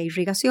falta de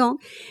irrigación,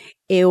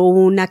 o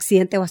un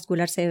accidente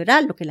vascular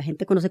cerebral, lo que la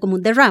gente conoce como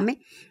un derrame,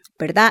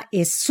 ¿verdad?,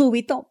 es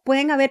súbito.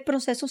 Pueden haber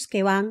procesos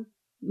que van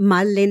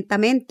más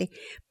lentamente,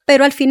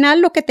 pero al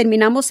final lo que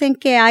terminamos en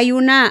que hay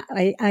una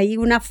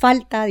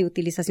falta de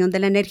utilización de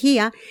la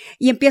energía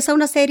y empieza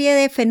una serie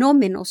de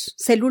fenómenos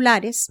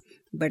celulares,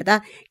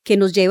 ¿verdad?, que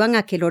nos llevan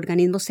a que el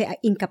organismo sea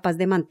incapaz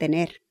de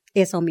mantener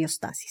esa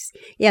homeostasis.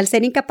 Y al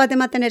ser incapaz de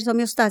mantener esa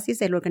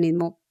homeostasis, el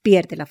organismo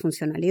pierde la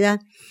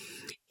funcionalidad.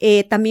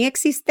 También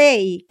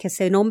existe, y que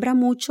se nombra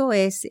mucho,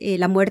 es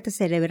la muerte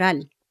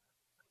cerebral.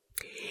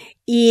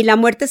 Y la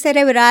muerte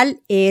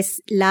cerebral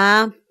es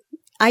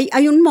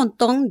hay un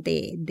montón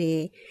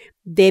de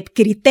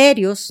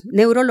criterios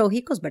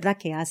neurológicos, ¿verdad?,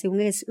 que hace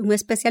un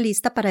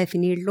especialista para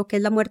definir lo que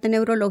es la muerte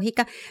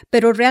neurológica,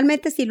 pero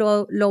realmente si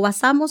lo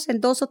basamos en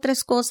 2 o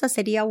 3 cosas,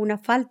 sería una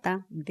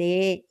falta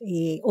de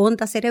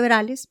ondas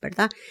cerebrales,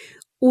 ¿verdad?,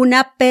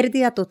 una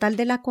pérdida total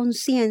de la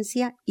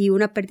conciencia y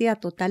una pérdida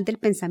total del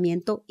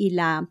pensamiento y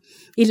la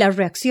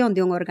reacción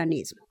de un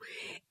organismo.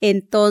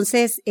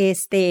 Entonces,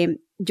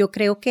 yo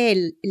creo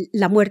que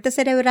la muerte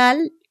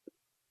cerebral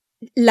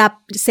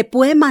se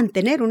puede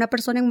mantener una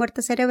persona en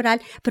muerte cerebral,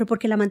 pero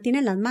porque la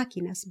mantienen las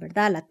máquinas,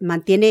 ¿verdad? La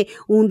mantiene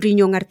un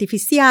riñón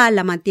artificial,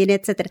 la mantiene,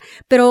 etcétera.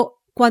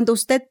 Pero cuando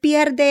usted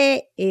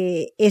pierde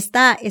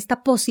esta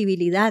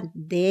posibilidad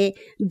de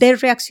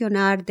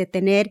reaccionar, de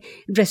tener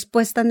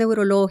respuestas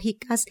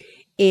neurológicas,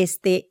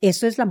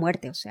 eso es la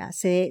muerte. O sea,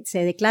 se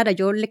declara.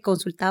 Yo le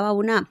consultaba a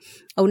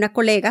una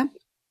colega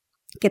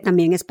que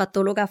también es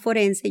patóloga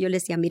forense, y yo le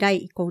decía, mira,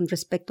 y con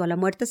respecto a la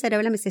muerte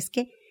cerebral, me dice, es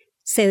que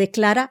se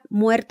declara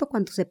muerto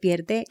cuando se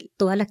pierde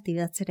toda la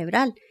actividad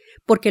cerebral,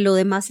 porque lo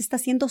demás está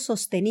siendo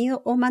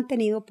sostenido o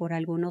mantenido por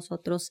algunos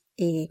otros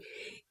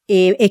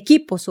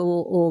equipos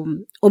o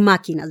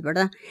máquinas,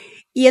 ¿verdad?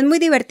 Y es muy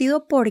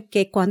divertido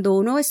porque cuando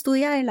uno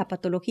estudia en la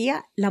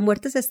patología, la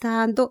muerte se está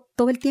dando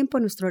todo el tiempo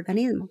en nuestro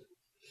organismo.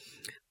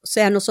 O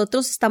sea,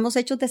 nosotros estamos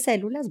hechos de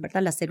células,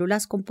 ¿verdad? Las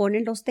células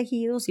componen los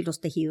tejidos y los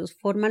tejidos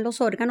forman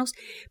los órganos,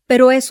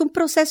 pero es un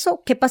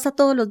proceso que pasa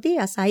todos los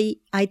días.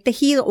 Hay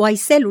tejido o hay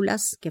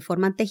células que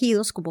forman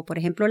tejidos, como por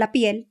ejemplo la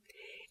piel,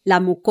 la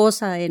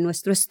mucosa de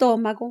nuestro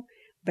estómago,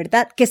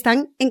 ¿verdad?, que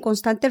están en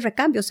constante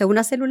recambio. O sea,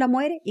 una célula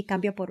muere y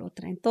cambia por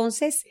otra.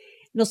 Entonces,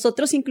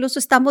 nosotros incluso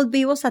estamos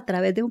vivos a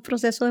través de un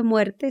proceso de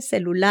muerte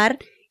celular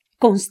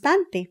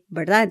constante,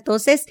 ¿verdad?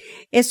 Entonces,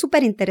 es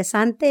súper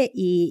interesante,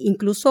 y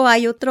incluso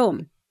hay otro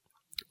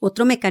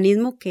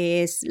mecanismo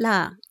que es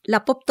la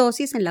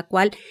apoptosis, en la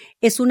cual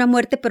es una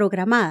muerte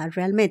programada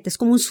realmente, es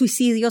como un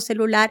suicidio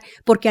celular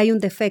porque hay un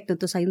defecto.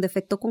 Entonces hay un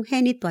defecto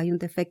congénito, hay un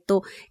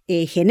defecto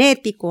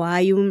genético,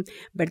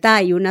 ¿verdad?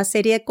 Hay una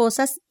serie de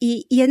cosas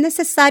y es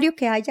necesario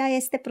que haya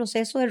este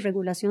proceso de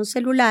regulación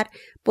celular,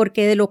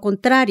 porque de lo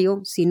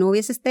contrario, si no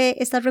hubiese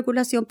esta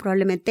regulación,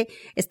 probablemente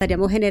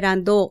estaríamos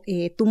generando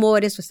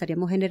tumores o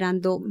estaríamos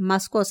generando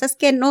más cosas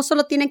que no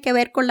solo tienen que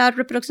ver con la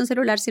reproducción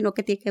celular, sino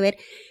que tienen que ver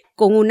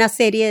con una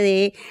serie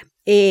de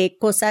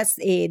cosas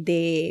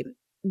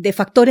de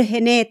factores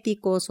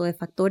genéticos o de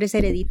factores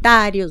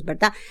hereditarios,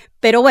 ¿verdad?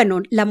 Pero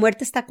bueno, la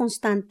muerte está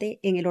constante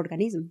en el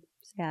organismo.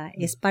 O sea,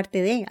 es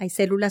parte hay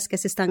células que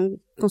se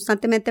están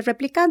constantemente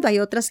replicando, hay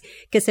otras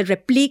que se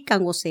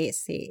replican o se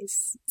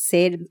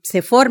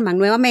forman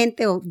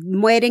nuevamente o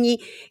mueren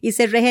y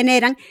se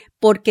regeneran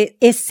porque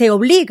se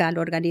obliga al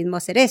organismo a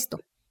hacer esto,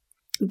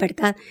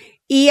 ¿verdad?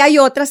 Y hay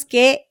otras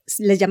que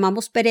les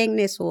llamamos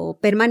perennes o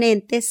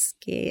permanentes,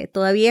 que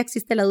todavía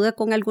existe la duda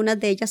con algunas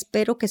de ellas,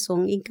 pero que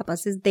son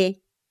incapaces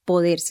de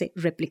poderse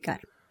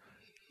replicar.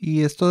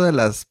 Y esto de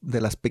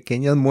las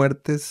pequeñas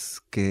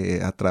muertes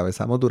que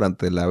atravesamos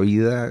durante la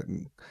vida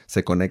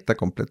se conecta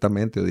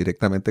completamente o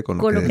directamente con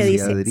lo que decía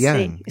dice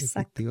Adrián. Sí,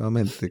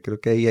 efectivamente, creo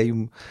que ahí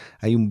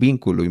hay un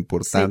vínculo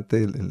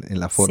importante en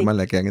la forma en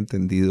la que han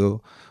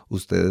entendido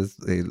ustedes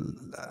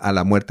a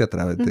la muerte a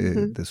través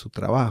de su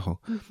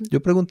trabajo.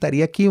 Yo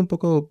preguntaría aquí un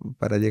poco,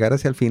 para llegar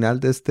hacia el final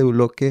de este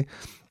bloque,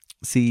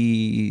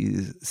 si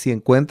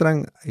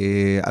encuentran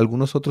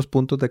algunos otros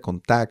puntos de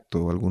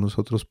contacto, algunos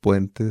otros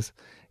puentes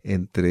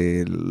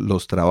entre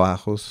los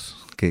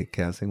trabajos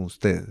que hacen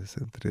ustedes,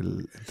 entre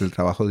el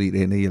trabajo de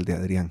Irene y el de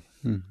Adrián.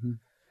 Uh-huh.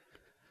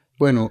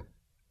 Bueno,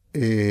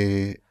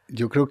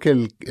 yo creo que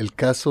el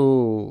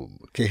caso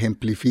que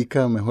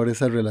ejemplifica mejor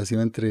esa relación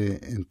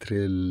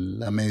entre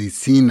la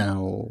medicina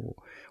o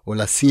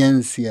la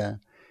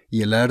ciencia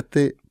y el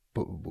arte,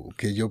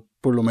 que yo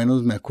por lo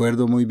menos me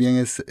acuerdo muy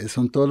bien,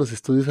 son todos los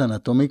estudios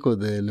anatómicos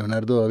de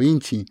Leonardo da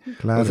Vinci.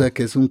 Claro. O sea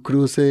que es un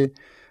cruce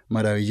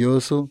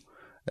maravilloso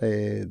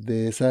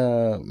de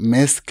esa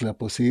mezcla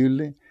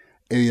posible.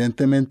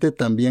 Evidentemente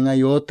también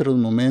hay otros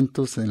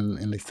momentos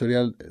en la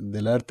historia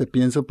del arte,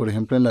 pienso por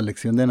ejemplo en la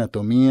lección de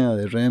anatomía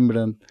de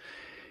Rembrandt,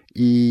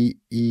 y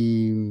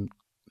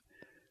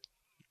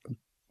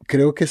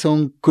creo que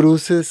son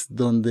cruces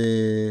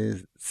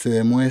donde se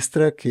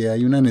demuestra que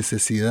hay una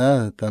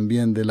necesidad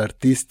también del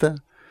artista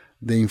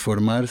de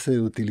informarse,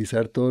 de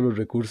utilizar todos los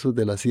recursos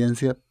de la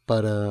ciencia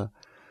para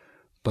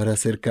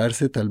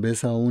acercarse tal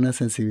vez a una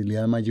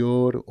sensibilidad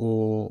mayor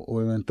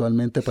o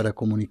eventualmente para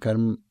comunicar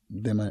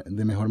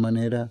de mejor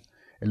manera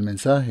el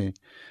mensaje.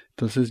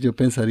 Entonces yo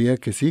pensaría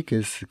que sí, que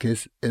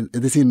es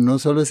decir, no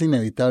solo es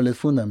inevitable, es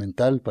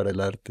fundamental para el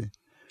arte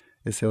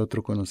ese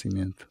otro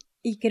conocimiento.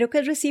 Y creo que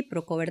es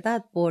recíproco,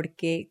 ¿verdad?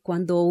 Porque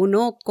cuando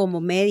uno como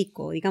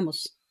médico,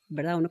 digamos,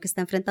 ¿verdad? Uno que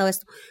está enfrentado a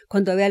esto,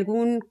 cuando ve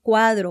algún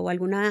cuadro o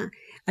alguna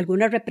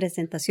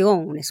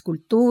representación, una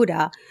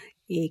escultura,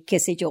 qué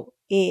sé yo,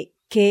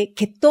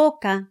 que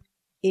toca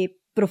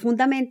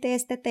profundamente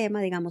este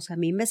tema, digamos, a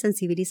mí me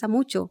sensibiliza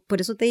mucho. Por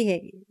eso te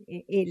dije,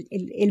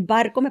 el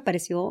barco me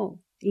pareció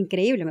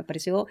increíble,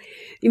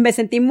 y me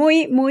sentí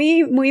muy,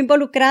 muy, muy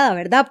involucrada,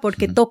 ¿verdad?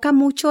 Porque toca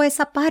mucho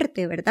esa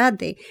parte, ¿verdad?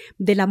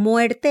 De la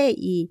muerte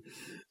y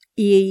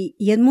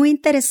es muy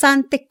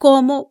interesante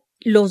cómo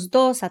los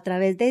dos, a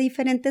través de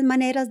diferentes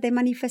maneras de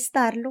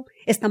manifestarlo,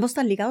 estamos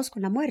tan ligados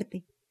con la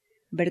muerte,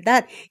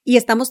 ¿verdad? Y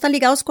estamos tan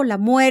ligados con la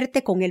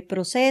muerte, con el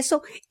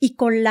proceso y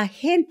con la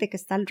gente que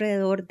está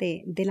alrededor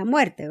de la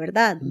muerte,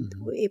 ¿verdad?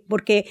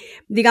 Porque,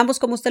 digamos,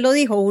 como usted lo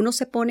dijo, uno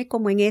se pone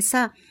como en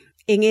esa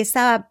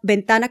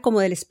ventana como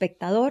del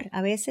espectador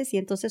a veces, y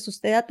entonces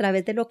usted a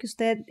través de lo que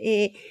usted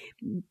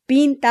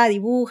pinta,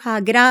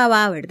 dibuja,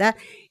 graba, ¿verdad?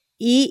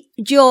 Y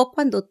yo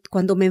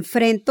cuando me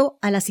enfrento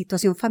a la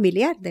situación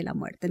familiar de la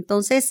muerte,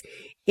 entonces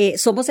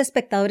somos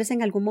espectadores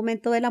en algún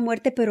momento de la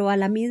muerte, pero a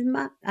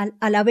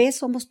la vez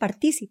somos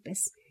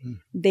partícipes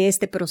de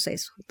este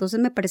proceso. Entonces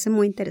me parece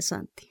muy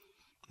interesante.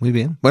 Muy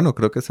bien. Bueno,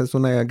 creo que esa es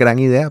una gran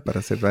idea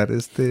para cerrar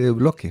este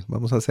bloque.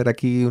 Vamos a hacer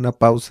aquí una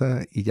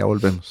pausa y ya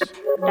volvemos.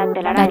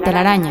 La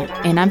telaraña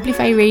en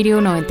Amplify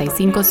Radio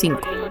 95.5.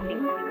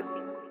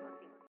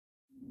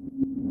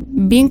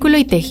 Vínculo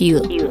y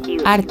tejido,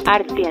 arte,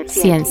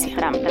 ciencia,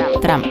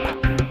 trampa.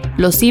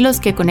 Los hilos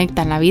que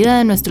conectan la vida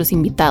de nuestros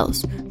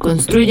invitados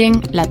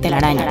construyen la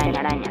telaraña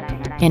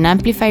en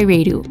Amplify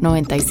Radio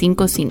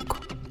 95.5.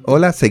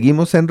 Hola,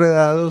 seguimos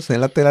enredados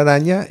en la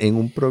telaraña en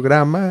un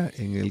programa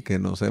en el que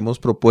nos hemos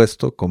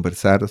propuesto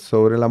conversar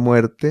sobre la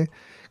muerte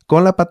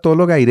con la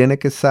patóloga Irene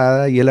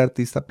Quesada y el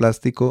artista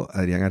plástico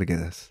Adrián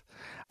Arguedas.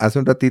 Hace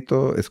un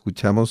ratito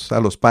escuchamos a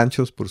Los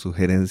Panchos por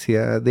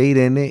sugerencia de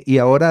Irene y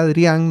ahora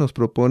Adrián nos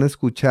propone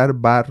escuchar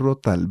Barro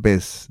tal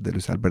vez de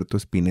Luis Alberto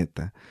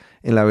Spinetta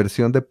en la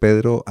versión de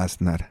Pedro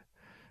Aznar.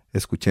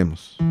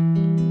 Escuchemos.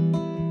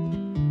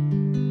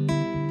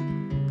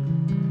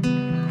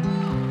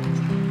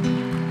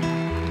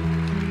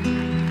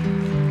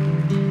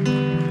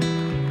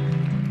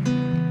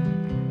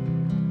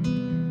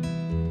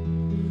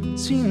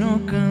 Si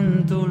no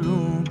canto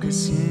lo que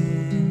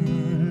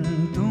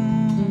siento,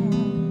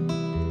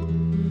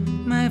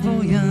 me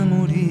voy a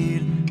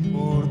morir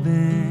por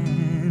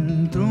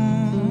dentro.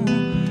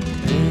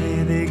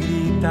 He de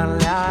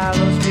gritarle a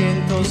los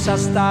vientos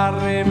hasta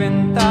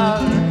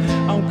reventar,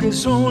 aunque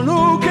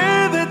solo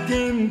quede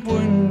tiempo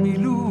en mi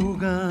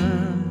lugar.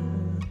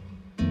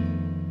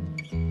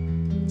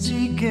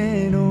 Si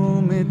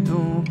quiero me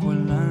toco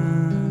el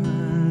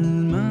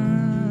alma,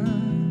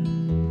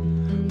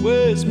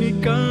 pues mi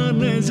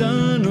carne ya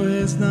no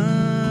es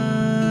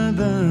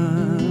nada.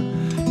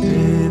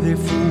 He de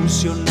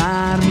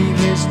fusionar mi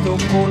resto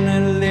con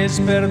el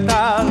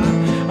despertar,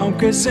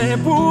 aunque se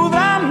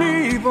pudra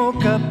mi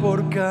boca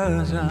por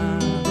callar.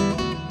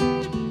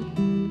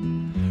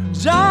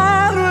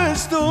 Ya no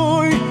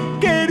estoy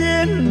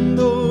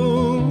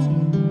queriendo,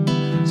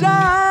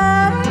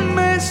 ya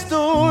me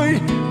estoy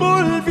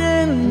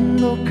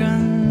volviendo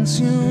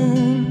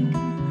canción.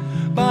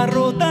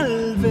 Barro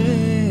tal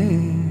vez.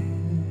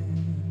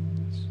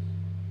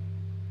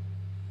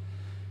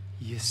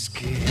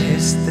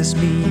 esta es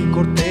mi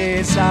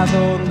corteza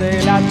donde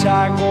el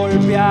hacha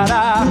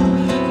golpeará,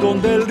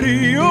 donde el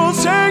río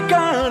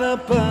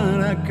secará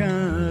para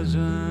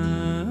callar.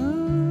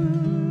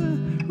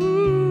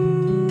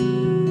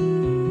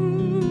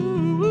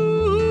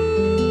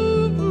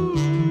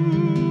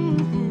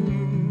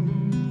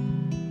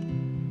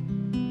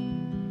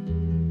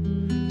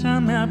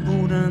 Ya me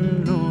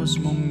apuran los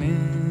momentos,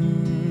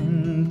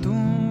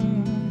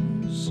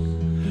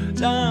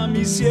 ya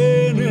mi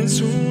sien es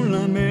un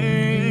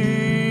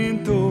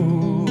lamento,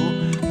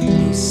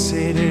 mi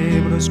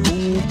cerebro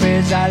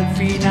escupe ya al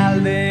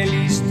final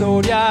del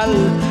historial,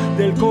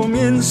 del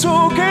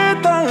comienzo que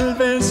tal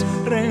vez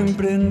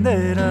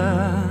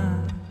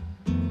reemprenderá.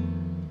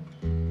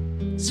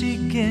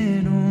 Si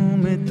quiero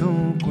me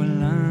toco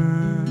el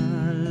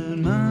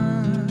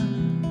alma,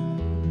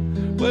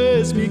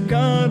 pues mi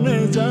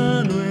carne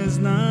ya no es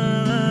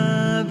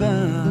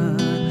nada.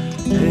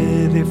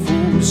 He de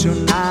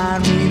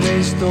fusionar mi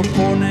resto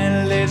con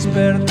el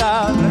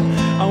despertar,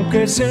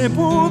 aunque se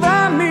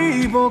puda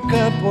mi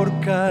boca por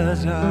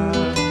callar.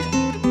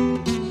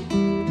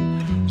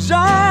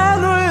 Ya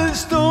no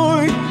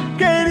estoy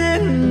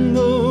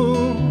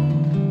queriendo,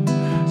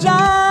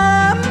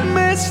 ya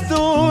me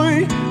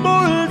estoy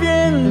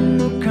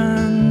volviendo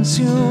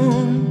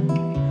canción,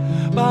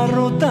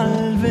 barro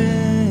tal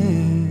vez.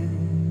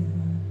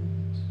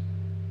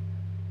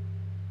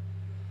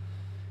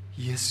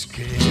 Y es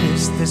que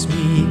esta es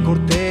mi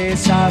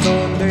corteza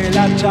donde el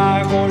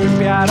hacha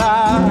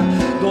golpeará,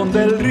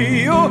 donde el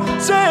río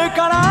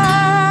secará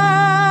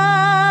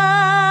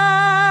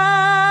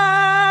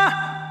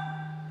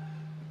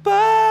para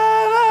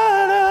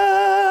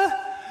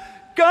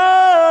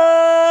casar.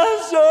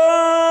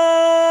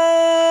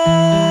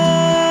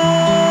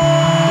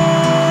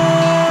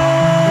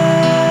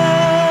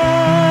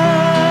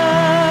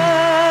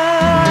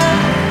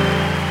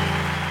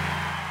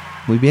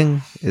 Muy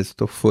bien,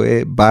 esto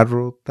fue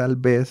Barro tal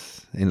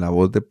vez en la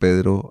voz de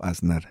Pedro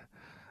Aznar.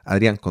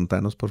 Adrián,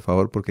 contanos por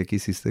favor por qué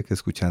quisiste que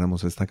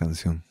escucháramos esta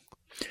canción.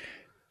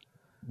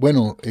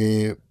 Bueno,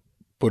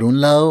 por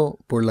un lado,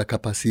 por la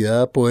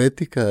capacidad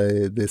poética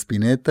de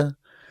Spinetta.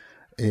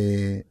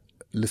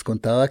 Les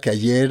contaba que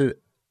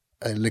ayer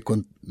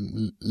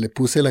le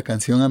puse la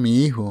canción a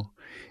mi hijo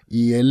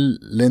y él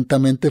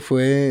lentamente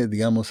fue,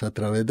 digamos, a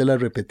través de la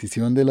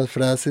repetición de las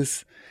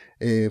frases,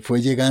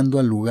 fue llegando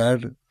al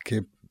lugar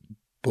que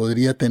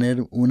podría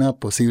tener una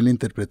posible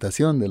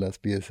interpretación de las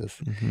piezas.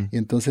 Uh-huh. Y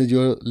entonces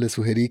yo le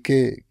sugerí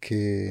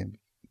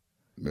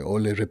o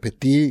le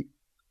repetí,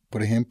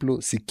 por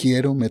ejemplo, si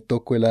quiero me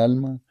toco el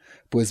alma,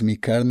 pues mi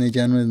carne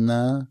ya no es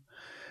nada.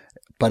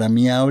 Para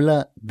mí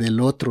habla del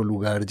otro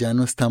lugar, ya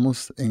no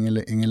estamos en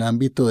el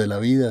ámbito de la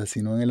vida,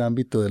 sino en el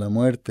ámbito de la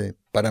muerte.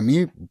 Para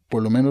mí,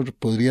 por lo menos,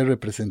 podría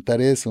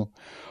representar eso.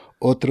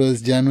 Otro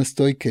es, ya no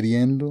estoy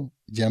queriendo,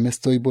 ya me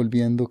estoy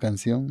volviendo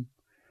canción.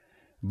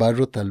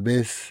 Barro tal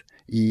vez,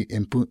 y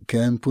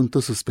queda en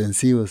puntos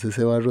suspensivos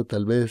ese barro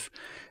tal vez.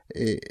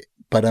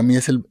 Para mí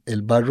es el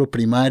barro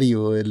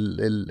primario,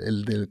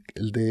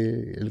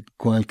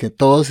 con el que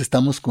todos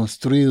estamos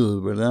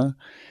construidos, ¿verdad?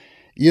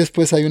 Y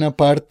después hay una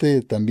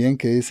parte también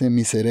que dice,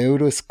 mi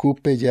cerebro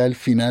escupe ya el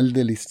final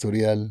del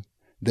historial,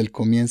 del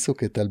comienzo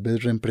que tal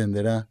vez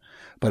reemprenderá.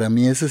 Para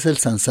mí ese es el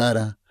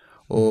samsara,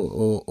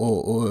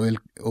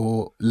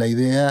 o la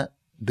idea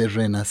de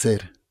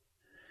renacer.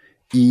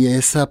 Y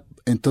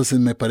entonces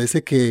me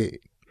parece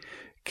que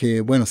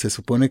bueno, se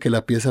supone que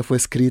la pieza fue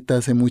escrita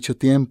hace mucho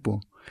tiempo.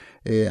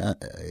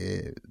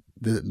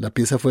 La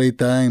pieza fue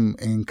editada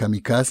en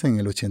Kamikaze en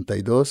el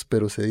 82,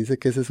 pero se dice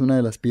que esa es una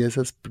de las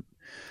piezas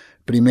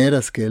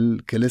primeras que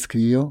él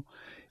escribió,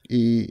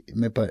 y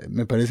me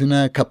parece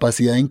una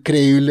capacidad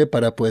increíble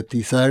para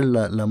poetizar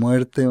la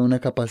muerte, una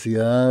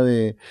capacidad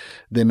de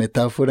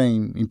metáfora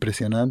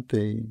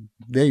impresionante.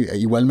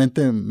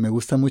 Igualmente me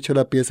gusta mucho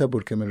la pieza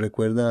porque me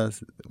recuerda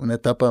una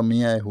etapa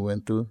mía de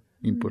juventud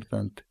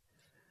importante.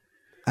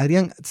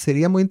 Adrián,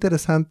 sería muy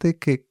interesante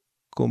que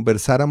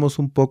conversáramos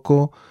un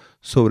poco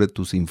sobre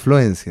tus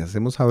influencias.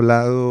 Hemos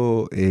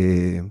hablado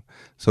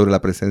sobre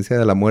la presencia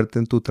de la muerte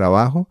en tu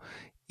trabajo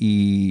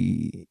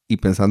y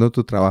pensando en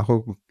tu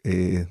trabajo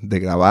de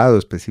grabado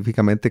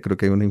específicamente, creo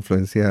que hay una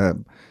influencia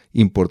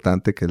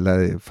importante que es la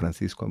de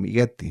Francisco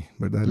Amiguetti,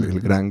 ¿verdad?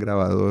 El gran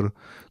grabador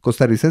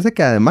costarricense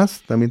que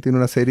además también tiene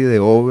una serie de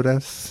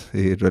obras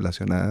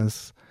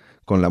relacionadas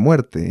con la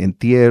muerte,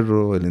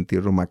 Entierro, El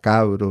entierro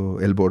macabro,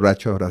 El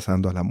borracho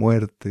abrazando a la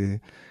muerte.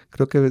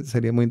 Creo que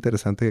sería muy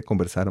interesante que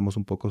conversáramos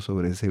un poco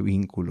sobre ese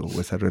vínculo o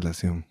esa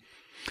relación.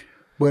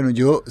 Bueno,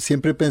 yo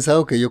siempre he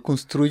pensado que yo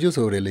construyo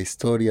sobre la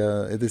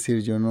historia, es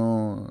decir, yo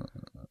no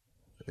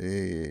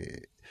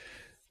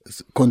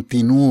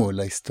continúo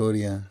la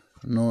historia,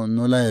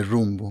 no la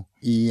derrumbo.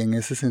 Y en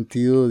ese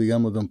sentido,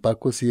 digamos, don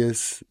Paco sí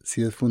es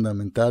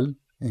fundamental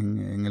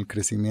en el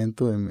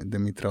crecimiento de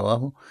mi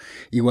trabajo.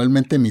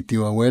 Igualmente mi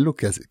tío abuelo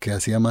que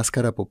hacía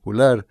máscara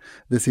popular.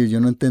 Es decir, yo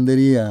no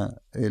entendería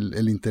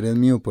el interés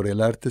mío por el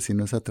arte si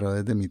no es a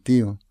través de mi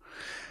tío.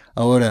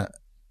 Ahora,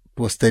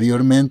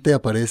 posteriormente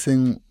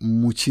aparecen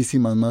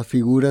muchísimas más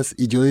figuras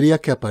y yo diría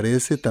que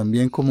aparece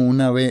también como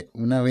una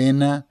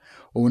vena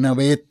o una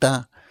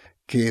veta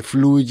que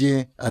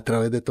fluye a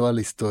través de toda la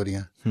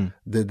historia,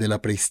 desde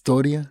la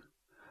prehistoria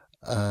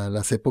a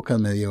las épocas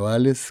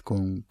medievales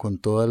con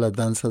todas las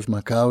danzas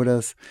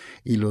macabras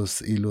y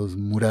los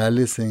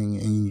murales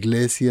en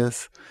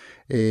iglesias,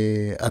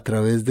 a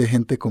través de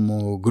gente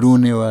como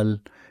Grunewald,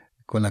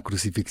 con la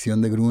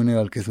crucifixión de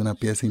Grunewald, que es una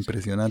pieza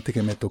impresionante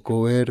que me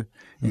tocó ver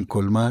en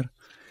Colmar,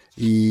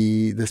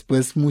 y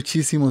después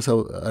muchísimos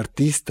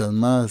artistas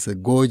más,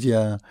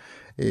 Goya,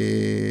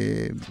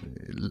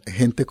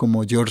 gente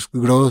como George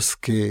Grosz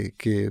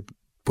que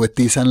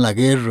poetizan la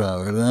guerra,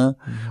 ¿verdad?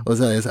 O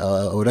sea,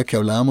 ahora que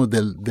hablábamos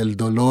del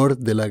dolor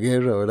de la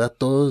guerra, ¿verdad?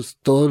 Todos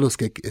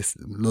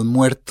los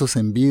muertos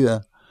en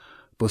vida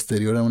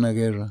posterior a una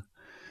guerra.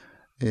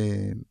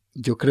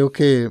 Yo creo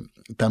que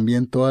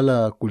también toda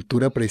la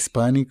cultura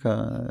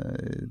prehispánica,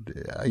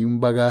 hay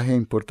un bagaje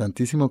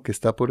importantísimo que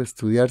está por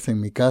estudiarse en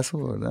mi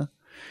caso, ¿verdad?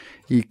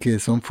 Y que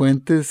son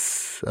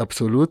fuentes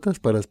absolutas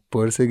para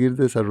poder seguir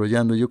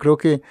desarrollando. Yo creo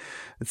que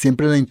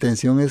siempre la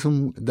intención es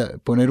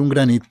poner un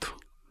granito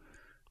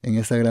en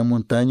esa gran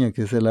montaña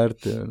que es el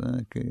arte,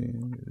 ¿verdad? Que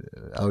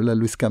habla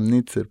Luis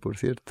Kamnitzer, por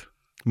cierto.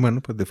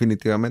 Bueno, pues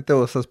definitivamente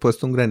vos has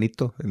puesto un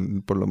granito,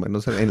 por lo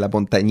menos en la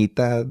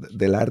montañita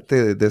del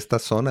arte de esta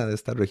zona, de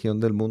esta región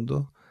del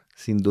mundo,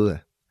 sin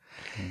duda.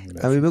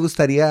 Gracias. A mí me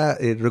gustaría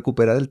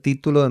recuperar el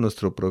título de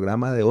nuestro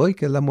programa de hoy,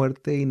 que es La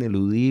muerte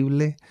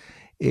ineludible,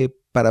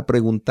 para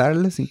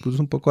preguntarles,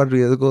 incluso un poco a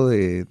riesgo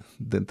de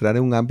entrar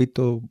en un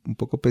ámbito un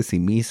poco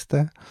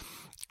pesimista,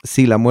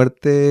 si la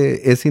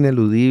muerte es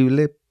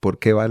ineludible, ¿por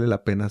qué vale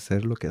la pena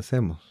hacer lo que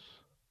hacemos?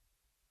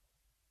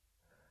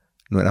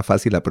 No era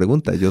fácil la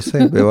pregunta, yo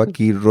sé, veo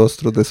aquí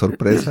rostros de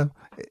sorpresa.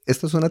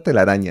 Esto es una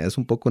telaraña, es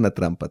un poco una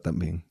trampa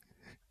también.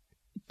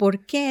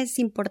 ¿Por qué es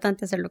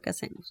importante hacer lo que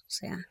hacemos? O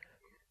sea,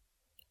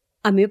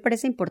 a mí me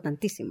parece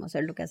importantísimo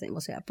hacer lo que hacemos.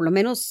 O sea, por lo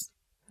menos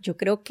yo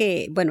creo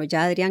que, bueno,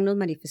 ya Adrián nos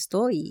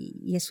manifestó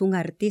y es un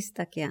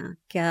artista que ha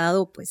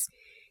dado, pues,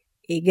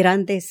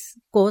 grandes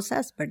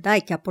cosas, ¿verdad?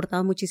 Y que ha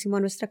aportado muchísimo a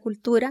nuestra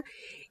cultura.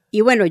 Y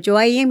bueno, yo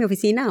ahí en mi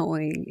oficina o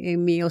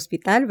en mi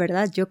hospital,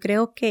 ¿verdad? Yo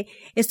creo que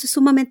esto es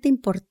sumamente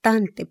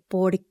importante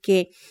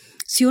porque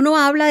si uno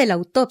habla de la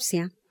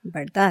autopsia,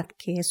 ¿verdad?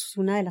 Que es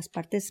una de las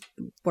partes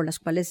por las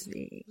cuales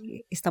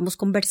estamos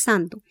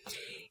conversando,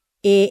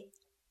 es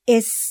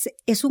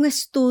un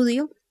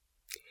estudio,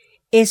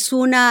 es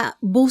una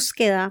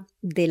búsqueda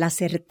de la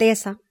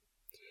certeza,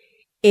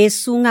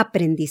 es un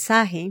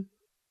aprendizaje,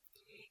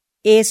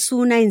 es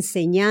una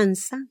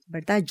enseñanza,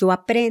 ¿verdad? Yo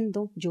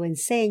aprendo, yo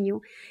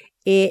enseño.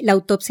 La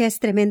autopsia es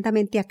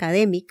tremendamente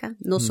académica,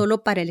 no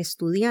solo para el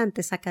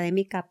estudiante, es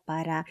académica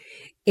para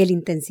el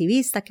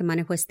intensivista que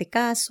manejó este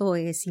caso,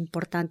 es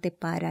importante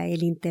para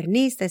el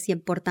internista, es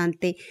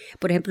importante,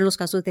 por ejemplo, en los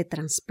casos de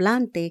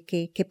trasplante,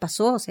 ¿qué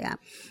pasó? O sea,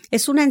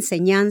 es una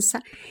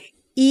enseñanza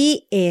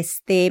y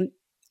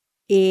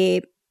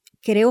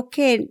creo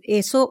que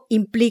eso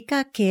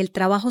implica que el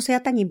trabajo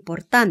sea tan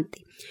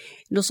importante.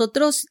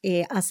 Nosotros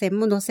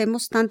no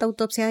hacemos tanta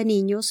autopsia de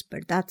niños,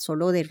 ¿verdad?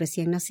 Solo de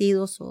recién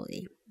nacidos o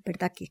de,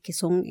 ¿verdad? Que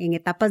son en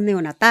etapas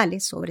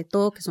neonatales, sobre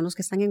todo, que son los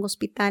que están en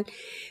hospital,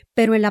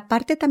 pero en la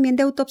parte también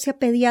de autopsia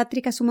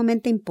pediátrica es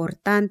sumamente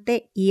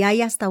importante y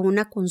hay hasta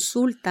una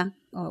consulta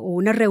o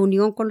una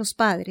reunión con los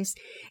padres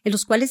en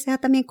los cuales se da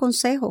también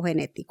consejo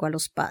genético a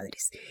los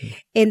padres.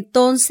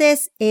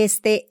 Entonces,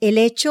 el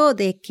hecho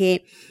de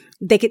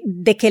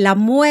que la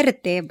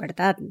muerte,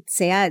 ¿verdad?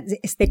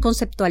 Esté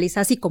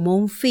conceptualizada así como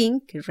un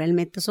fin, que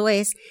realmente eso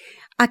es,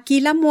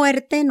 aquí la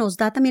muerte nos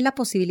da también la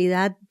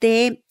posibilidad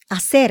de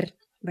hacer,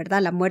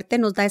 ¿verdad? La muerte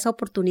nos da esa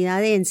oportunidad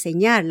de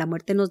enseñar, la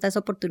muerte nos da esa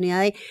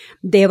oportunidad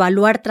de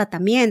evaluar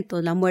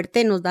tratamientos, la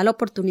muerte nos da la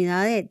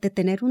oportunidad de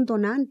tener un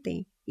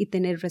donante y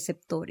tener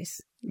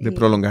receptores. De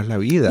prolongar la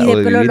vida o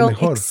de vivir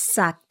mejor.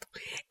 Exacto.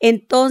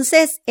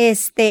 Entonces,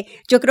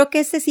 yo creo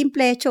que ese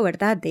simple hecho,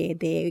 ¿verdad?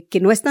 De que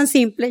no es tan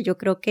simple, yo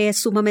creo que es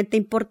sumamente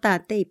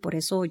importante y por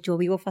eso yo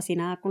vivo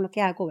fascinada con lo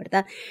que hago,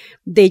 ¿verdad?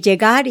 De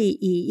llegar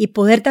y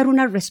poder dar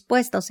una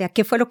respuesta, o sea,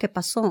 ¿qué fue lo que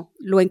pasó?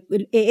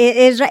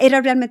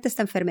 ¿Era realmente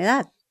esta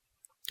enfermedad?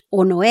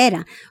 ¿O no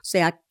era? O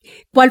sea,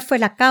 ¿cuál fue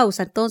la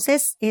causa?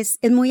 Entonces, es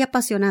muy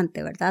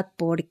apasionante, ¿verdad?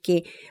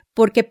 Porque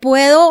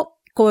puedo,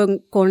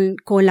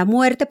 con la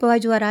muerte, puedo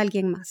ayudar a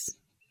alguien más.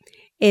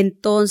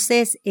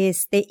 Entonces,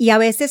 y a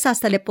veces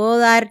hasta le puedo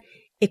dar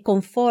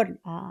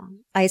confort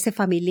a ese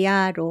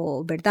familiar,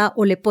 o, ¿verdad?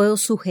 O le puedo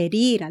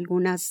sugerir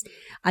algunas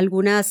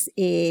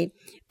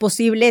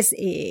posibles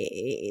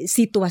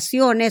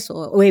situaciones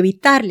o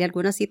evitarle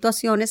algunas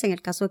situaciones en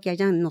el caso de que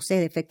hayan, no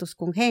sé, defectos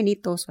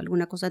congénitos o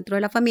alguna cosa dentro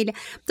de la familia.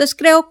 Entonces,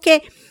 creo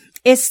que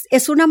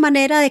es una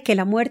manera de que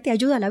la muerte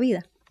ayuda a la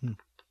vida.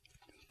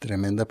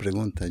 Tremenda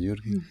pregunta,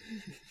 Jürgen.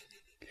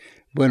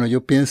 Bueno,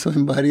 yo pienso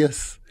en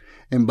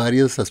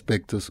varios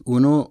aspectos.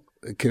 Uno,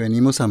 que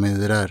venimos a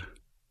medrar.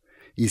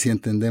 Y si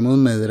entendemos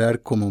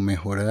medrar como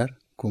mejorar,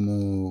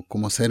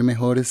 como ser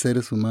mejores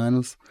seres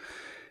humanos,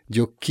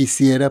 Yo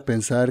quisiera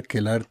pensar que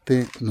el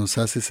arte nos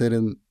hace ser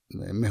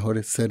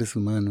mejores seres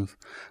humanos.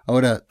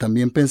 Ahora,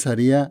 también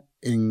pensaría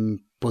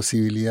en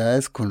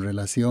posibilidades con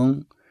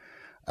relación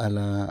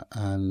a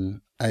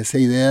esa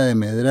idea de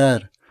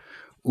medrar.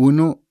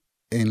 Uno,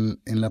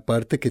 en la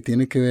parte que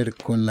tiene que ver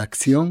con la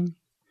acción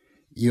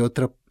y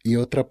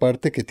otra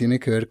parte que tiene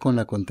que ver con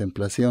la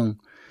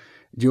contemplación.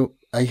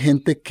 Hay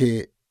gente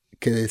que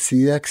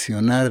decide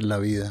accionar la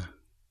vida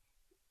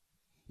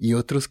y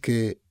otros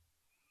que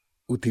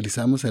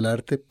utilizamos el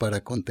arte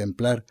para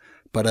contemplar,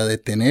 para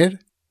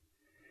detener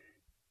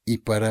y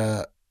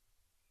para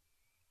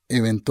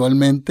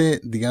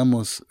eventualmente,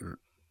 digamos,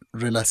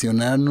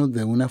 relacionarnos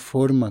de una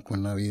forma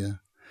con la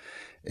vida.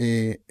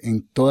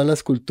 En todas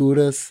las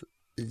culturas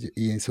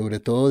y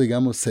sobre todo,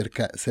 digamos,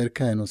 cerca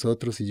de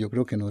nosotros, y yo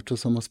creo que nosotros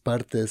somos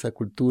parte de esa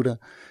cultura,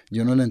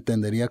 yo no la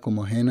entendería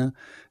como ajena.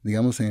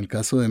 Digamos, en el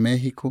caso de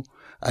México,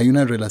 hay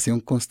una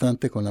relación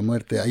constante con la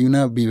muerte, hay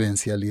una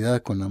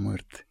vivencialidad con la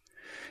muerte.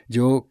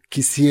 Yo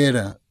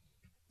quisiera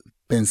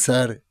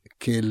pensar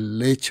que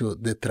el hecho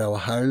de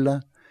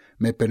trabajarla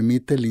me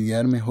permite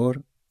lidiar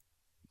mejor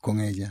con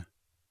ella.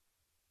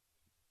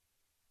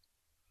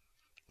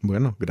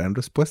 Bueno, gran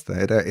respuesta.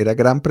 Era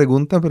gran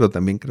pregunta, pero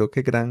también creo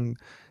que gran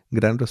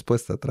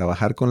respuesta.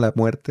 Trabajar con la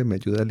muerte me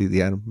ayuda a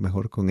lidiar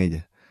mejor con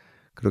ella.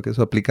 Creo que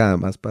eso aplica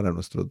además para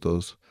nuestros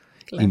dos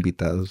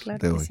invitados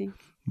de hoy. Sí.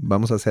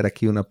 Vamos a hacer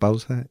aquí una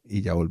pausa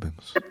y ya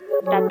volvemos.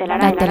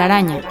 La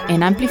telaraña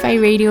en Amplify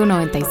Radio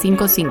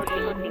 95.5.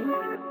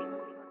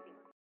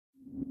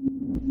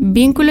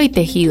 Vínculo y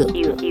tejido,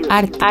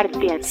 arte,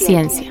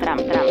 ciencia,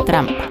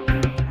 trampa.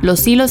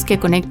 Los hilos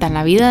que conectan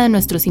la vida de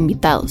nuestros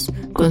invitados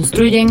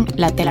construyen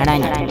la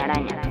telaraña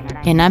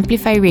en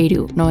Amplify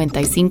Radio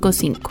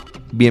 95.5.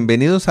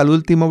 Bienvenidos al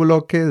último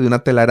bloque de una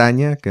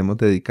telaraña que hemos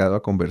dedicado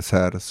a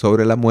conversar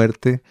sobre la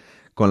muerte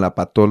con la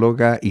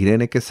patóloga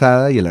Irene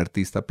Quesada y el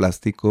artista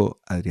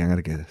plástico Adrián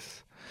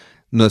Arguedas.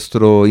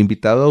 Nuestro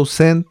invitado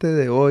ausente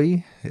de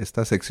hoy,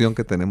 esta sección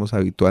que tenemos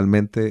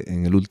habitualmente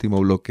en el último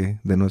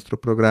bloque de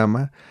nuestro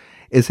programa,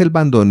 es el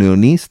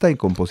bandoneonista y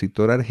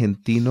compositor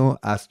argentino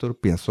Astor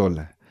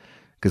Piazzolla,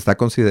 que está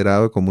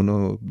considerado como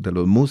uno de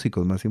los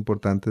músicos más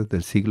importantes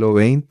del siglo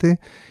XX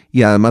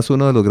y además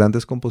uno de los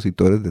grandes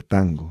compositores de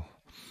tango.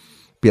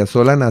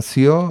 Piazzolla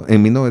nació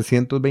en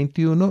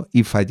 1921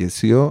 y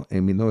falleció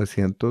en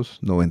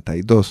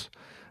 1992,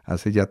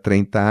 hace ya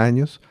 30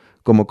 años,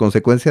 como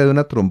consecuencia de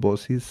una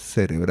trombosis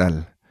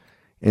cerebral.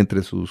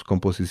 Entre sus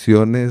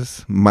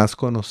composiciones más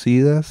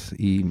conocidas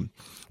y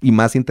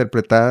más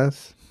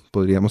interpretadas,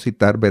 podríamos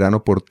citar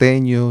Verano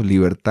Porteño,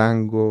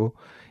 Libertango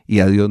y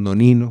Adiós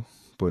Nonino,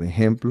 por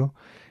ejemplo,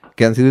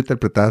 que han sido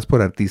interpretadas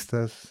por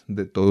artistas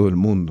de todo el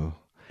mundo.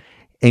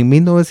 En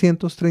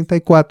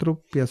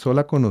 1934,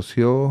 Piazzolla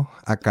conoció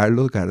a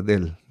Carlos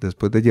Gardel,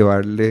 después de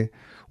llevarle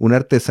una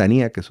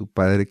artesanía que su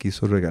padre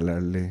quiso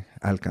regalarle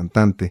al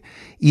cantante.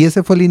 Y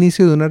ese fue el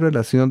inicio de una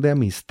relación de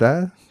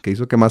amistad que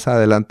hizo que más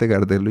adelante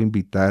Gardel lo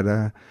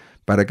invitara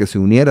para que se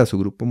uniera a su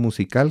grupo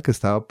musical, que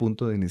estaba a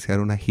punto de iniciar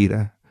una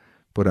gira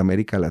por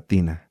América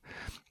Latina.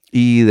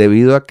 Y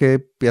debido a que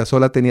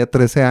Piazzolla tenía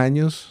 13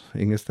 años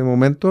en este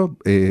momento,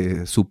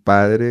 su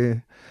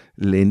padre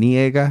le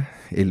niega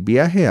el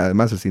viaje.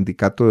 Además, el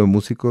sindicato de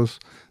músicos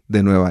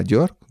de Nueva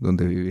York,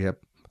 donde vivía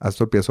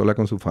Astor Piazzolla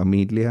con su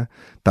familia,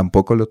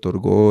 tampoco le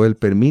otorgó el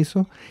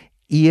permiso.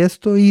 Y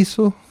esto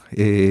hizo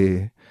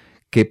que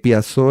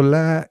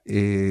Piazzolla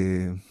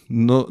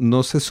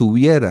no se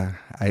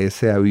subiera a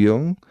ese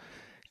avión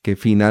que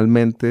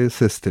finalmente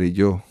se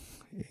estrelló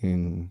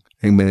en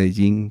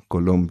Medellín,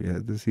 Colombia.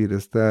 Es decir,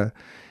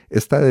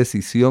 esta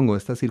decisión o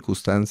esta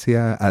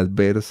circunstancia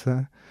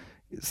adversa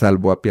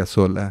salvó a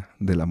Piazzolla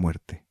de la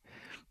muerte.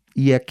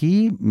 Y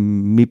aquí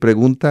mi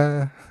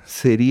pregunta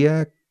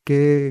sería,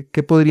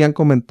 ¿qué podrían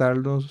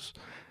comentarnos?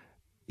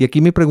 Y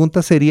aquí mi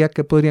pregunta sería,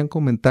 ¿qué podrían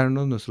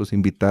comentarnos nuestros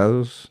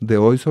invitados de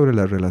hoy sobre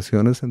las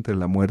relaciones entre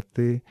la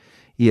muerte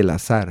y el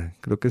azar?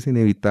 Creo que es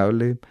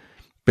inevitable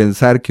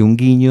pensar que un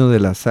guiño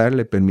del azar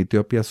le permitió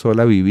a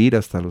Piazzolla vivir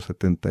hasta los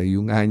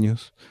 71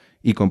 años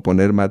y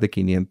componer más de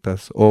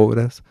 500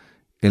 obras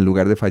en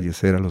lugar de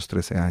fallecer a los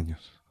 13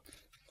 años.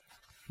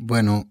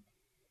 Bueno,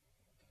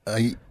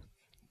 hay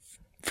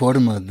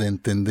formas de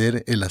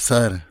entender el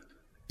azar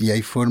y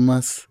hay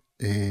formas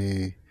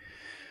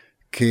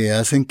que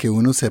hacen que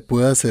uno se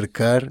pueda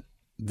acercar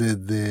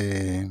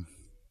desde...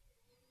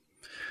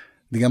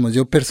 Digamos,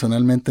 yo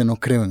personalmente no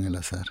creo en el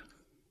azar.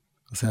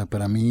 O sea,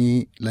 para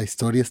mí la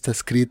historia está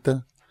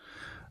escrita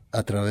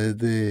a través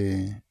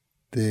de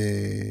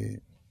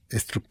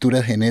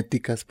estructuras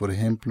genéticas, por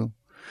ejemplo,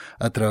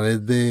 a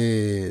través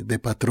de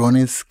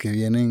patrones que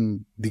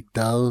vienen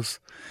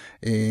dictados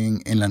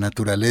en la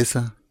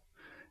naturaleza.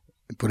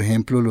 Por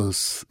ejemplo,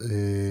 los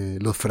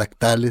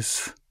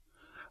fractales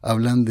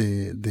hablan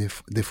de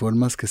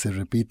formas que se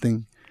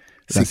repiten.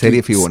 La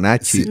serie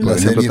Fibonacci, por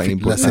ejemplo, tan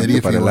importante. La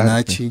serie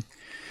Fibonacci.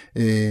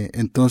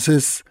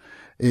 Entonces,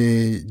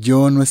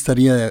 yo no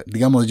estaría,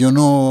 digamos, yo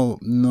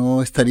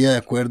no estaría de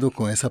acuerdo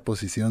con esa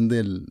posición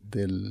del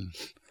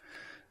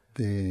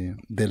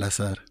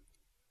azar.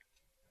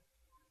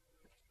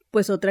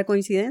 Pues otra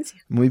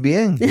coincidencia. Muy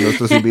bien,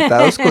 nuestros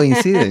invitados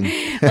coinciden.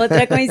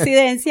 Otra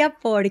coincidencia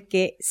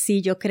porque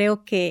sí, yo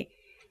creo que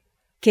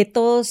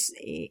todos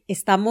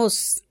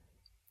estamos,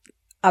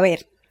 a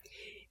ver,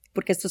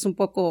 porque esto es un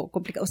poco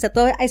complicado, o sea,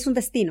 todo es un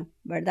destino,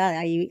 ¿verdad?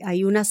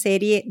 Hay una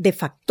serie de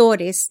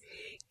factores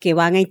que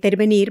van a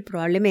intervenir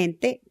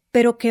probablemente,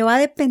 pero que va a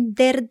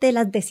depender de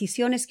las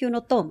decisiones que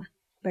uno toma,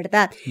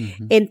 ¿verdad?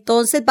 Uh-huh.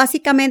 Entonces,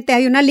 básicamente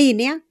hay una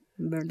línea,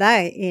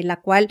 ¿verdad? En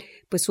la cual,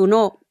 pues,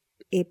 uno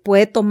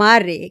puede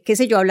tomar, qué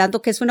sé yo,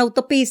 hablando que es una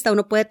autopista,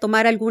 uno puede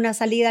tomar alguna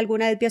salida,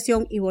 alguna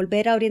desviación y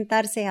volver a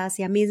orientarse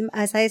hacia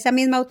esa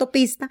misma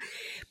autopista,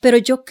 pero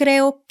yo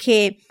creo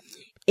que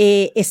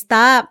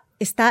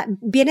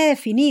viene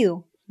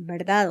definido,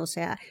 ¿verdad? O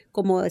sea,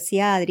 como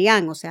decía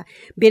Adrián, o sea,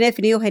 viene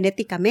definido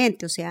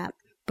genéticamente, o sea,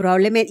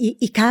 probablemente,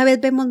 y cada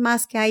vez vemos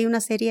más que hay una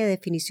serie de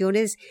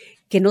definiciones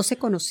que no se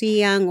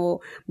conocían,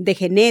 o de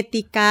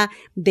genética,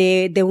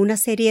 de una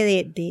serie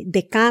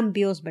de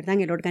cambios, ¿verdad?,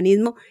 en el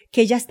organismo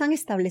que ya están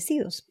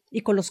establecidos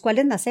y con los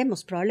cuales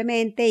nacemos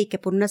probablemente, y que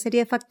por una serie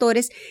de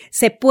factores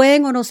se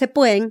pueden o no se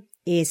pueden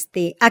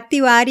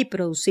activar y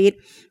producir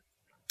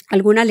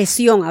alguna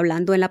lesión,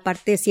 hablando en la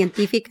parte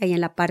científica y en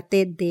la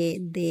parte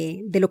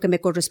de lo que me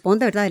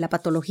corresponde, ¿verdad?, de la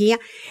patología.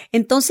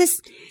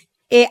 Entonces,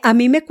 a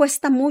mí me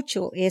cuesta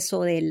mucho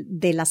eso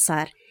del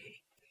azar.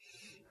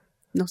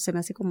 No sé, me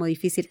hace como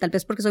difícil, tal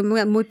vez porque soy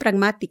muy, muy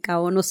pragmática,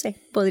 o no sé,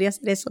 podría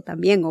ser eso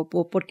también, o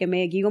porque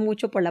me guío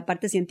mucho por la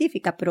parte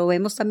científica, pero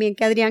vemos también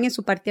que Adrián en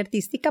su parte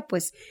artística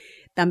pues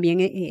también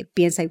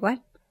piensa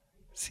igual.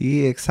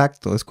 Sí,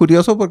 exacto. Es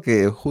curioso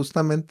porque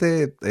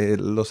justamente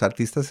los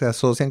artistas se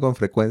asocian con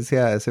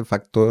frecuencia a ese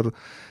factor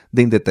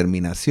de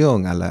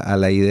indeterminación, a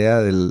la idea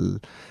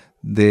del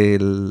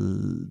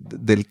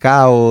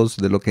caos,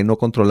 de lo que no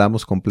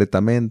controlamos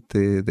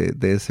completamente,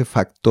 de ese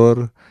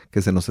factor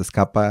que se nos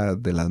escapa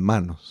de las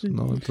manos,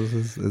 ¿no?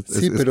 Entonces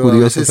sí, es pero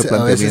curioso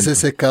a veces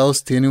ese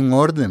caos tiene un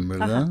orden,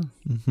 ¿verdad?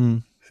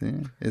 Uh-huh. Sí,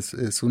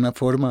 es una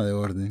forma de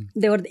orden.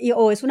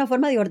 O es una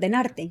forma de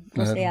ordenarte,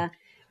 claro. O sea,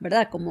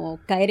 ¿verdad?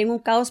 Como caer en un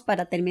caos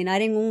para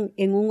terminar en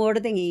un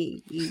orden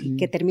y sí,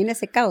 que termine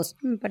ese caos,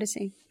 me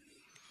parece.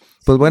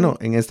 Pues bueno,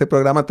 en este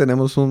programa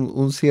tenemos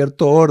un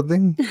cierto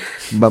orden,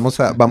 vamos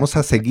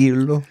a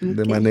seguirlo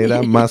de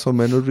manera más o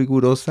menos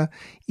rigurosa,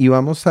 y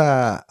vamos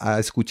a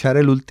escuchar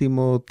el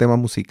último tema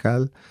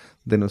musical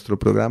de nuestro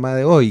programa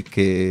de hoy,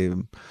 que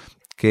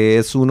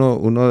es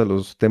uno de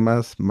los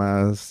temas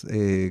más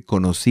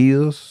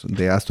conocidos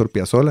de Astor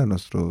Piazzolla,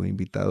 nuestro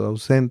invitado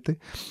ausente,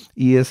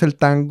 y es el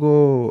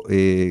tango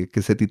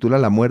que se titula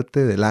La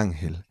muerte del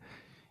ángel,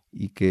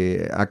 y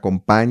que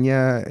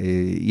acompaña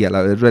y a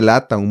la vez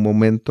relata un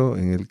momento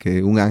en el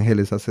que un ángel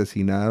es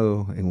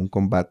asesinado en un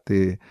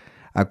combate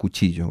a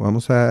cuchillo.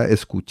 Vamos a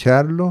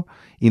escucharlo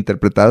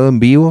interpretado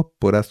en vivo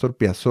por Astor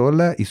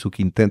Piazzolla y su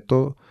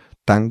quinteto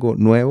Tango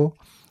Nuevo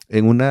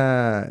en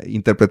una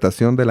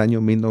interpretación del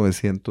año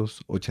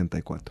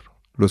 1984.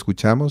 Lo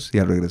escuchamos y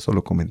al regreso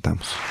lo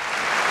comentamos.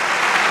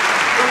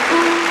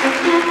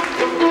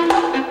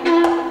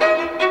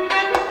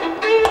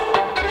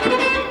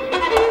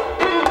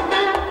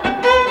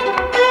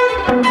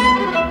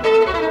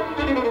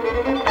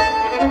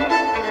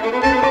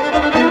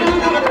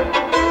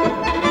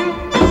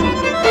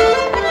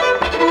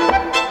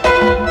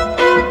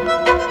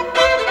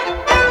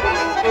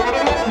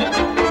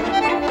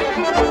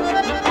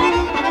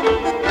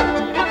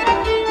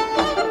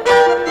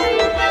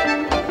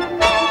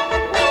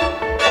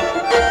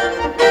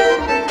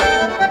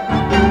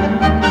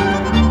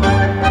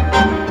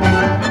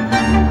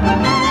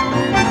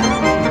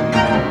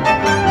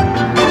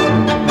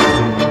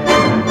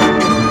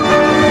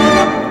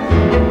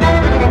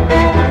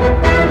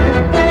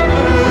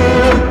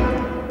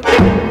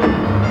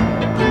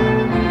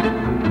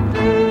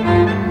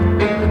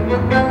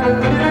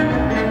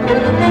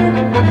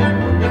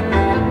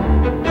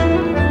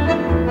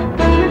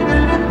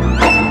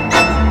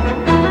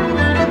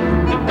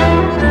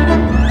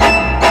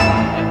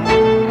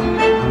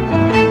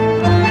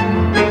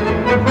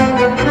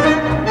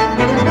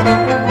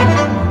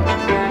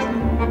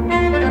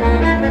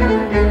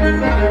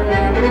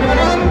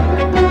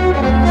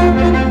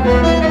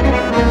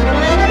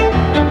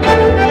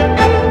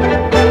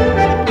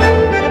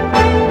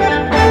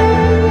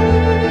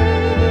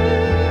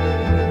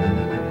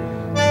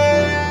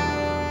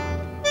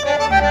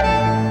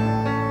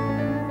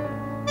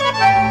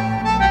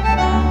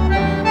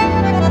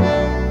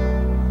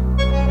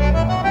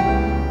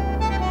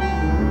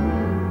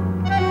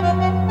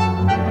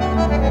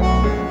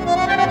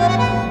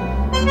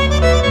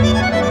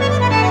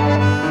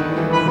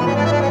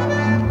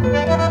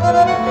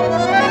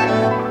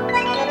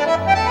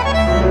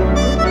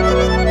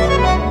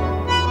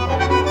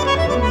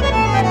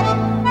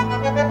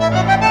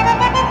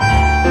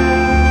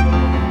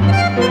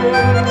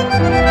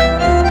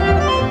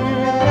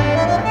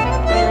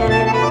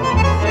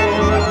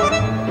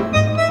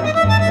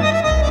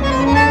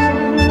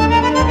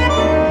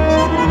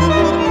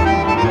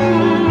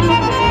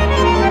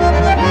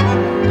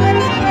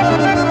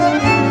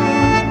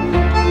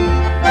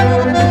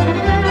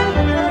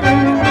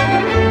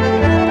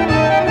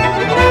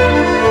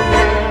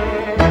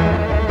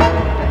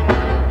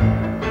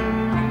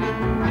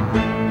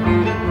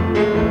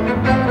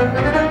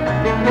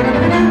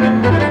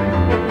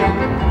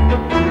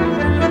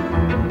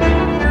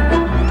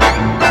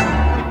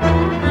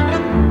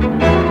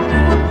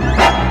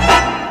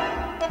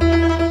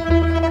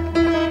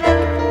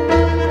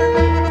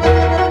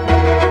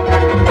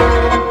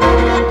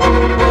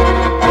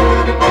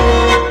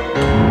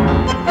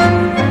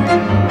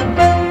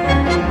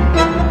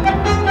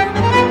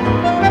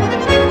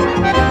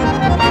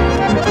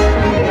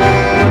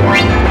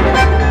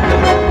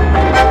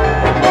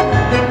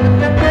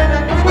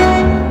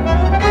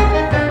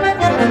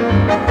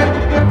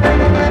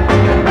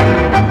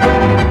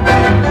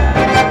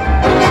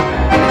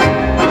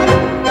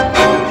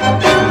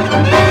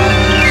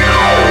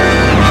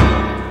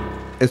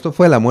 Esto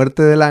fue La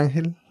muerte del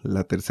ángel,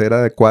 la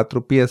tercera de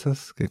 4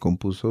 piezas que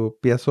compuso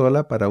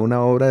Piazzolla para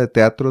una obra de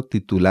teatro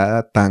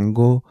titulada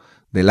Tango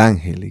del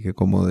Ángel, y que,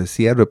 como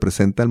decía,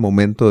 representa el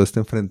momento de este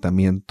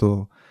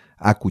enfrentamiento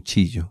a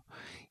cuchillo.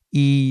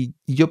 Y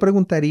yo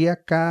preguntaría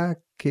acá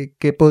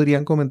qué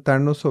podrían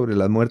comentarnos sobre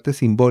las muertes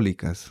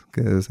simbólicas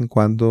que de vez en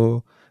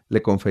cuando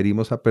le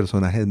conferimos a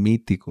personajes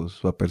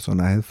míticos o a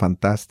personajes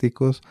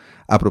fantásticos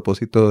a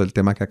propósito del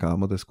tema que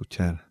acabamos de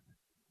escuchar.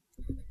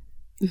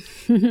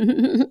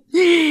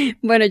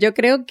 Bueno, yo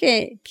creo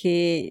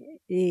que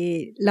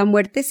la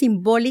muerte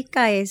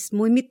simbólica es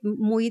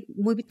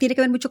tiene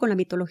que ver mucho con la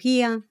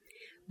mitología,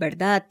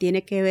 ¿verdad?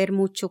 Tiene que ver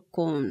mucho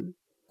con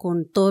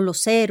todos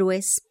los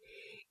héroes.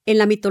 En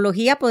la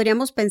mitología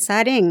podríamos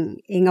pensar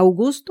en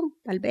Augusto,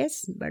 tal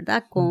vez,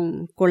 ¿verdad?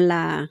 Con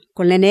la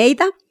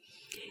Eneida.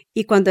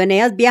 Y cuando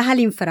Eneas viaja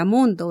al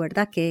inframundo,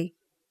 ¿verdad? Que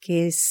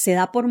se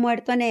da por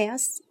muerto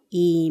Eneas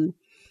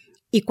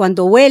y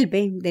cuando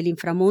vuelve del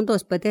inframundo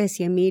después de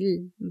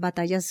 100.000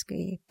 batallas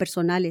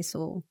personales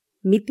o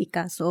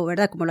míticas o,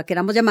 ¿verdad? Como la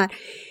queramos llamar,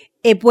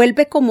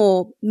 vuelve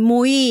como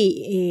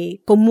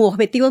como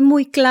objetivos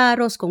muy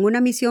claros, con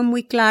una misión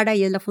muy clara,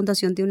 y es la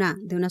fundación de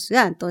una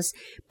ciudad. Entonces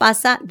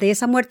pasa de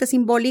esa muerte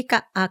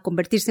simbólica a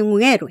convertirse en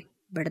un héroe,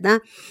 ¿verdad?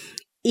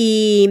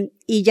 Y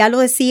ya lo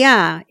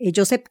decía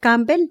Joseph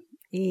Campbell,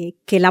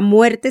 que la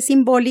muerte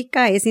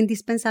simbólica es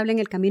indispensable en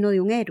el camino de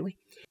un héroe.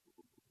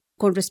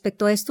 Con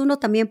respecto a esto, uno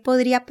también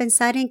podría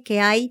pensar en que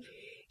hay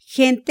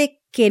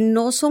gente que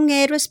no son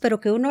héroes,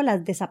 pero que uno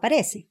las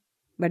desaparece,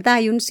 ¿verdad?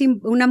 Hay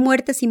una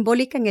muerte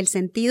simbólica en el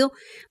sentido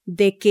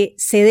de que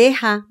se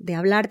deja de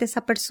hablar de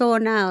esa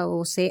persona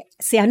o se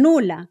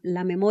anula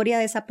la memoria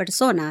de esa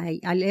persona. Hay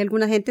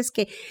algunas gentes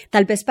que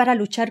tal vez para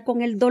luchar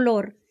con el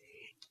dolor,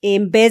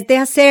 en vez de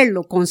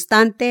hacerlo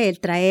constante, el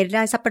traer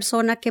a esa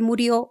persona que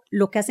murió,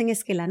 lo que hacen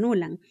es que la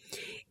anulan.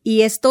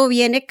 Y esto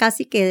viene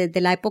casi que desde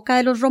la época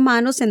de los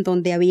romanos, en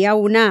donde había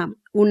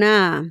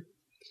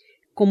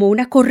como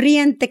una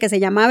corriente que se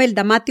llamaba el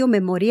damatio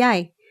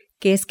memoriae,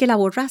 que es que la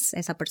borras a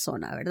esa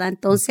persona, ¿verdad?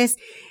 Entonces,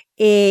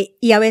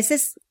 y a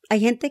veces hay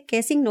gente que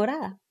es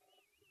ignorada,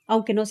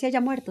 aunque no se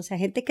haya muerto, o sea,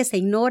 gente que se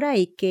ignora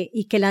y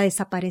que la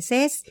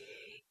desapareces,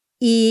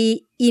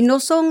 y no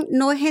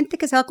es gente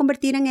que se va a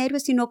convertir en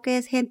héroes, sino que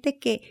es gente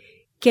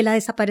que la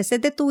desapareces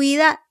de tu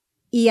vida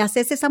y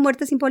haces esa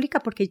muerte simbólica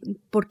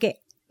porque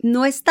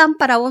no están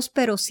para vos,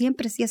 pero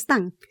siempre sí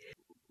están.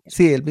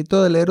 Sí, el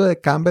mito del héroe de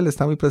Campbell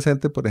está muy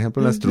presente, por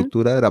ejemplo, en la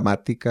estructura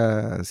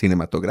dramática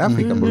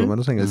cinematográfica, por lo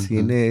menos en el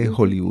cine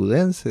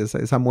hollywoodense.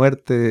 Esa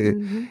muerte,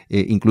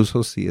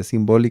 incluso si es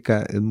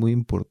simbólica, es muy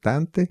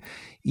importante.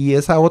 Y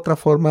esa otra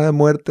forma de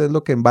muerte es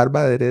lo que en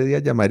Barba de Heredia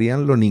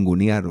llamarían lo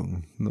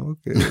ningunearon, ¿no?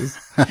 Que es...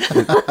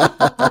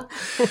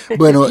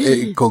 Bueno,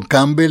 con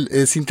Campbell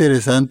es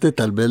interesante,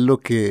 tal vez lo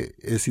que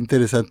es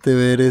interesante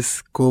ver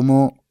es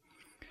cómo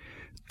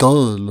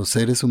todos los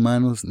seres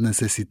humanos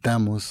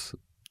necesitamos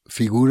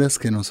figuras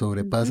que nos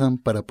sobrepasan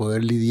para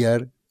poder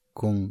lidiar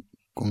con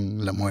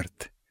la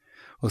muerte.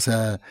 O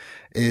sea,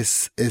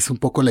 es un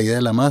poco la idea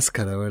de la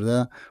máscara,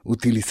 ¿verdad?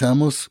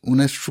 Utilizamos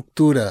una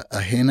estructura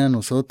ajena a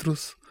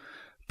nosotros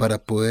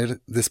para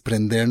poder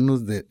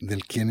desprendernos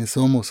del quiénes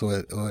somos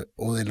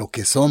o de lo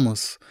que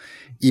somos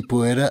y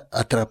poder,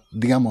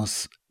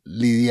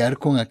 lidiar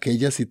con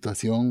aquella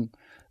situación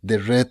de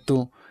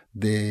reto,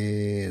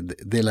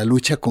 de la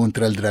lucha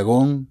contra el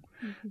dragón,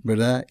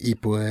 ¿verdad? Y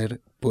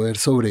poder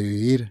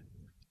sobrevivir,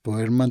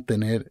 poder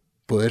mantener,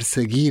 poder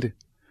seguir,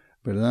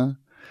 ¿verdad?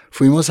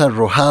 Fuimos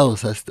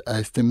arrojados a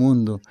este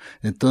mundo,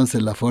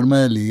 entonces la forma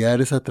de lidiar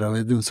es a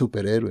través de un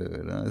superhéroe,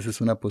 ¿verdad? Esa es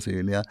una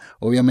posibilidad.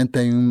 Obviamente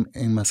hay un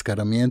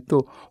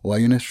enmascaramiento o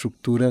hay una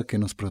estructura que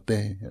nos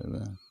protege,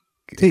 ¿verdad?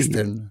 Sí.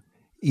 Externa.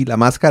 Y la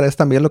máscara es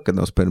también lo que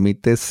nos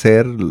permite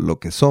ser lo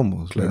que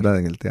somos, claro, ¿verdad?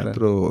 En el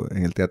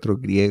teatro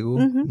griego,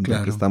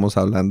 claro. que estamos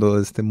hablando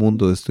de este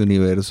mundo, de este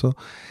universo,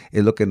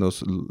 es lo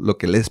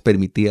que les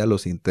permitía a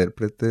los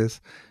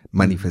intérpretes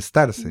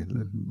manifestarse,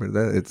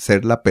 ¿verdad?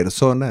 Ser la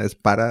persona es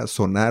para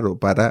sonar o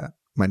para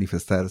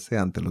manifestarse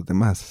ante los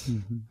demás.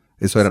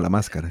 Eso era la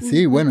máscara.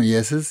 Sí, bueno, y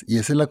esa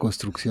es la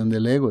construcción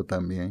del ego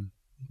también,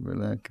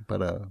 ¿verdad? Que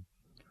para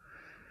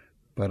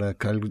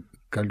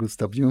Carl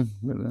Gustav Jung,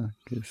 ¿verdad?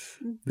 Que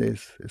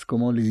es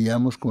como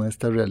lidiamos con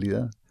esta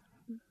realidad.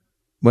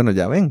 Bueno,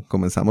 ya ven,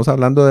 comenzamos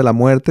hablando de la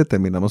muerte,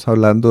 terminamos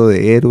hablando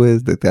de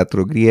héroes, de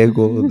teatro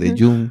griego, de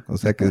Jung. O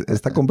sea que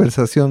esta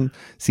conversación,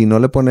 si no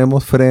le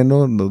ponemos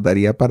freno, nos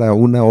daría para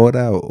 1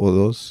 hora o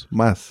 2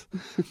 más.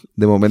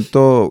 De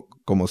momento,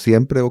 como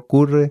siempre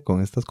ocurre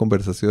con estas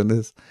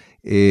conversaciones,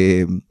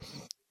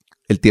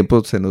 el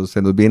tiempo se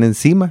nos viene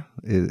encima.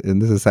 Es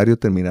necesario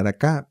terminar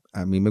acá.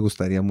 A mí me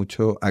gustaría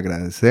mucho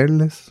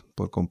agradecerles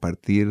por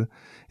compartir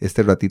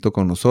este ratito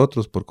con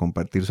nosotros, por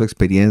compartir su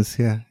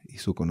experiencia y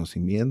su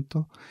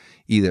conocimiento.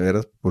 Y de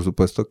veras, por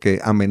supuesto que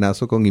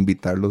amenazo con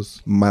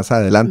invitarlos más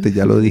adelante.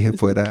 Ya lo dije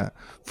fuera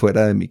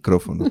de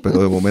micrófono.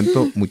 Pero de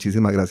momento,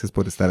 muchísimas gracias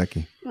por estar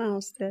aquí. a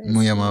ustedes.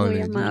 Muy amable.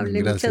 Muy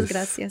amable. Gracias. Muchas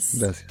gracias.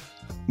 Gracias.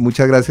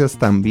 Muchas gracias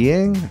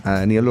también a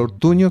Daniel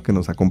Ortuño, que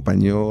nos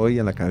acompañó hoy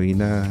en la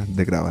cabina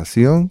de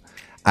grabación,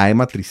 a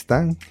Emma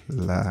Tristán,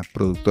 la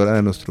productora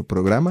de nuestro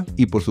programa,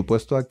 y por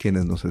supuesto a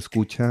quienes nos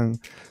escuchan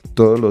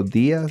todos los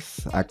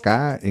días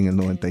acá en el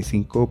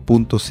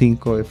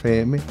 95.5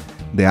 FM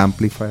de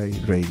Amplify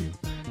Radio.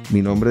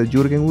 Mi nombre es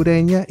Jürgen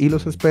Ureña y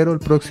los espero el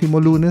próximo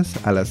lunes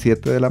a las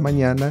 7 de la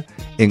mañana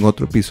en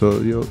otro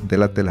episodio de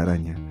La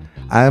Telaraña.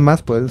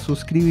 Además pueden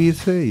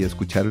suscribirse y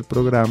escuchar el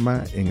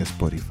programa en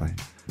Spotify.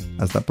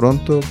 Hasta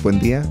pronto, buen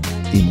día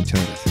y muchas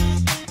gracias.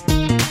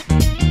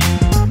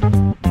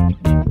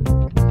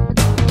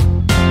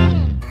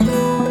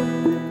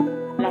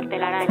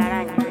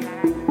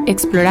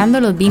 Explorando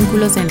los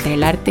vínculos entre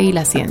el arte y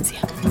la ciencia.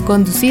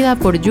 Conducida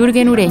por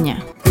Jürgen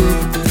Ureña.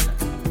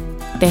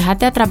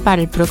 Déjate atrapar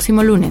el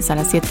próximo lunes a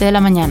las 7 de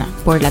la mañana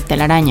por La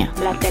Telaraña.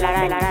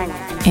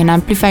 En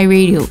Amplify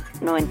Radio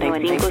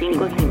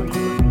 95.5.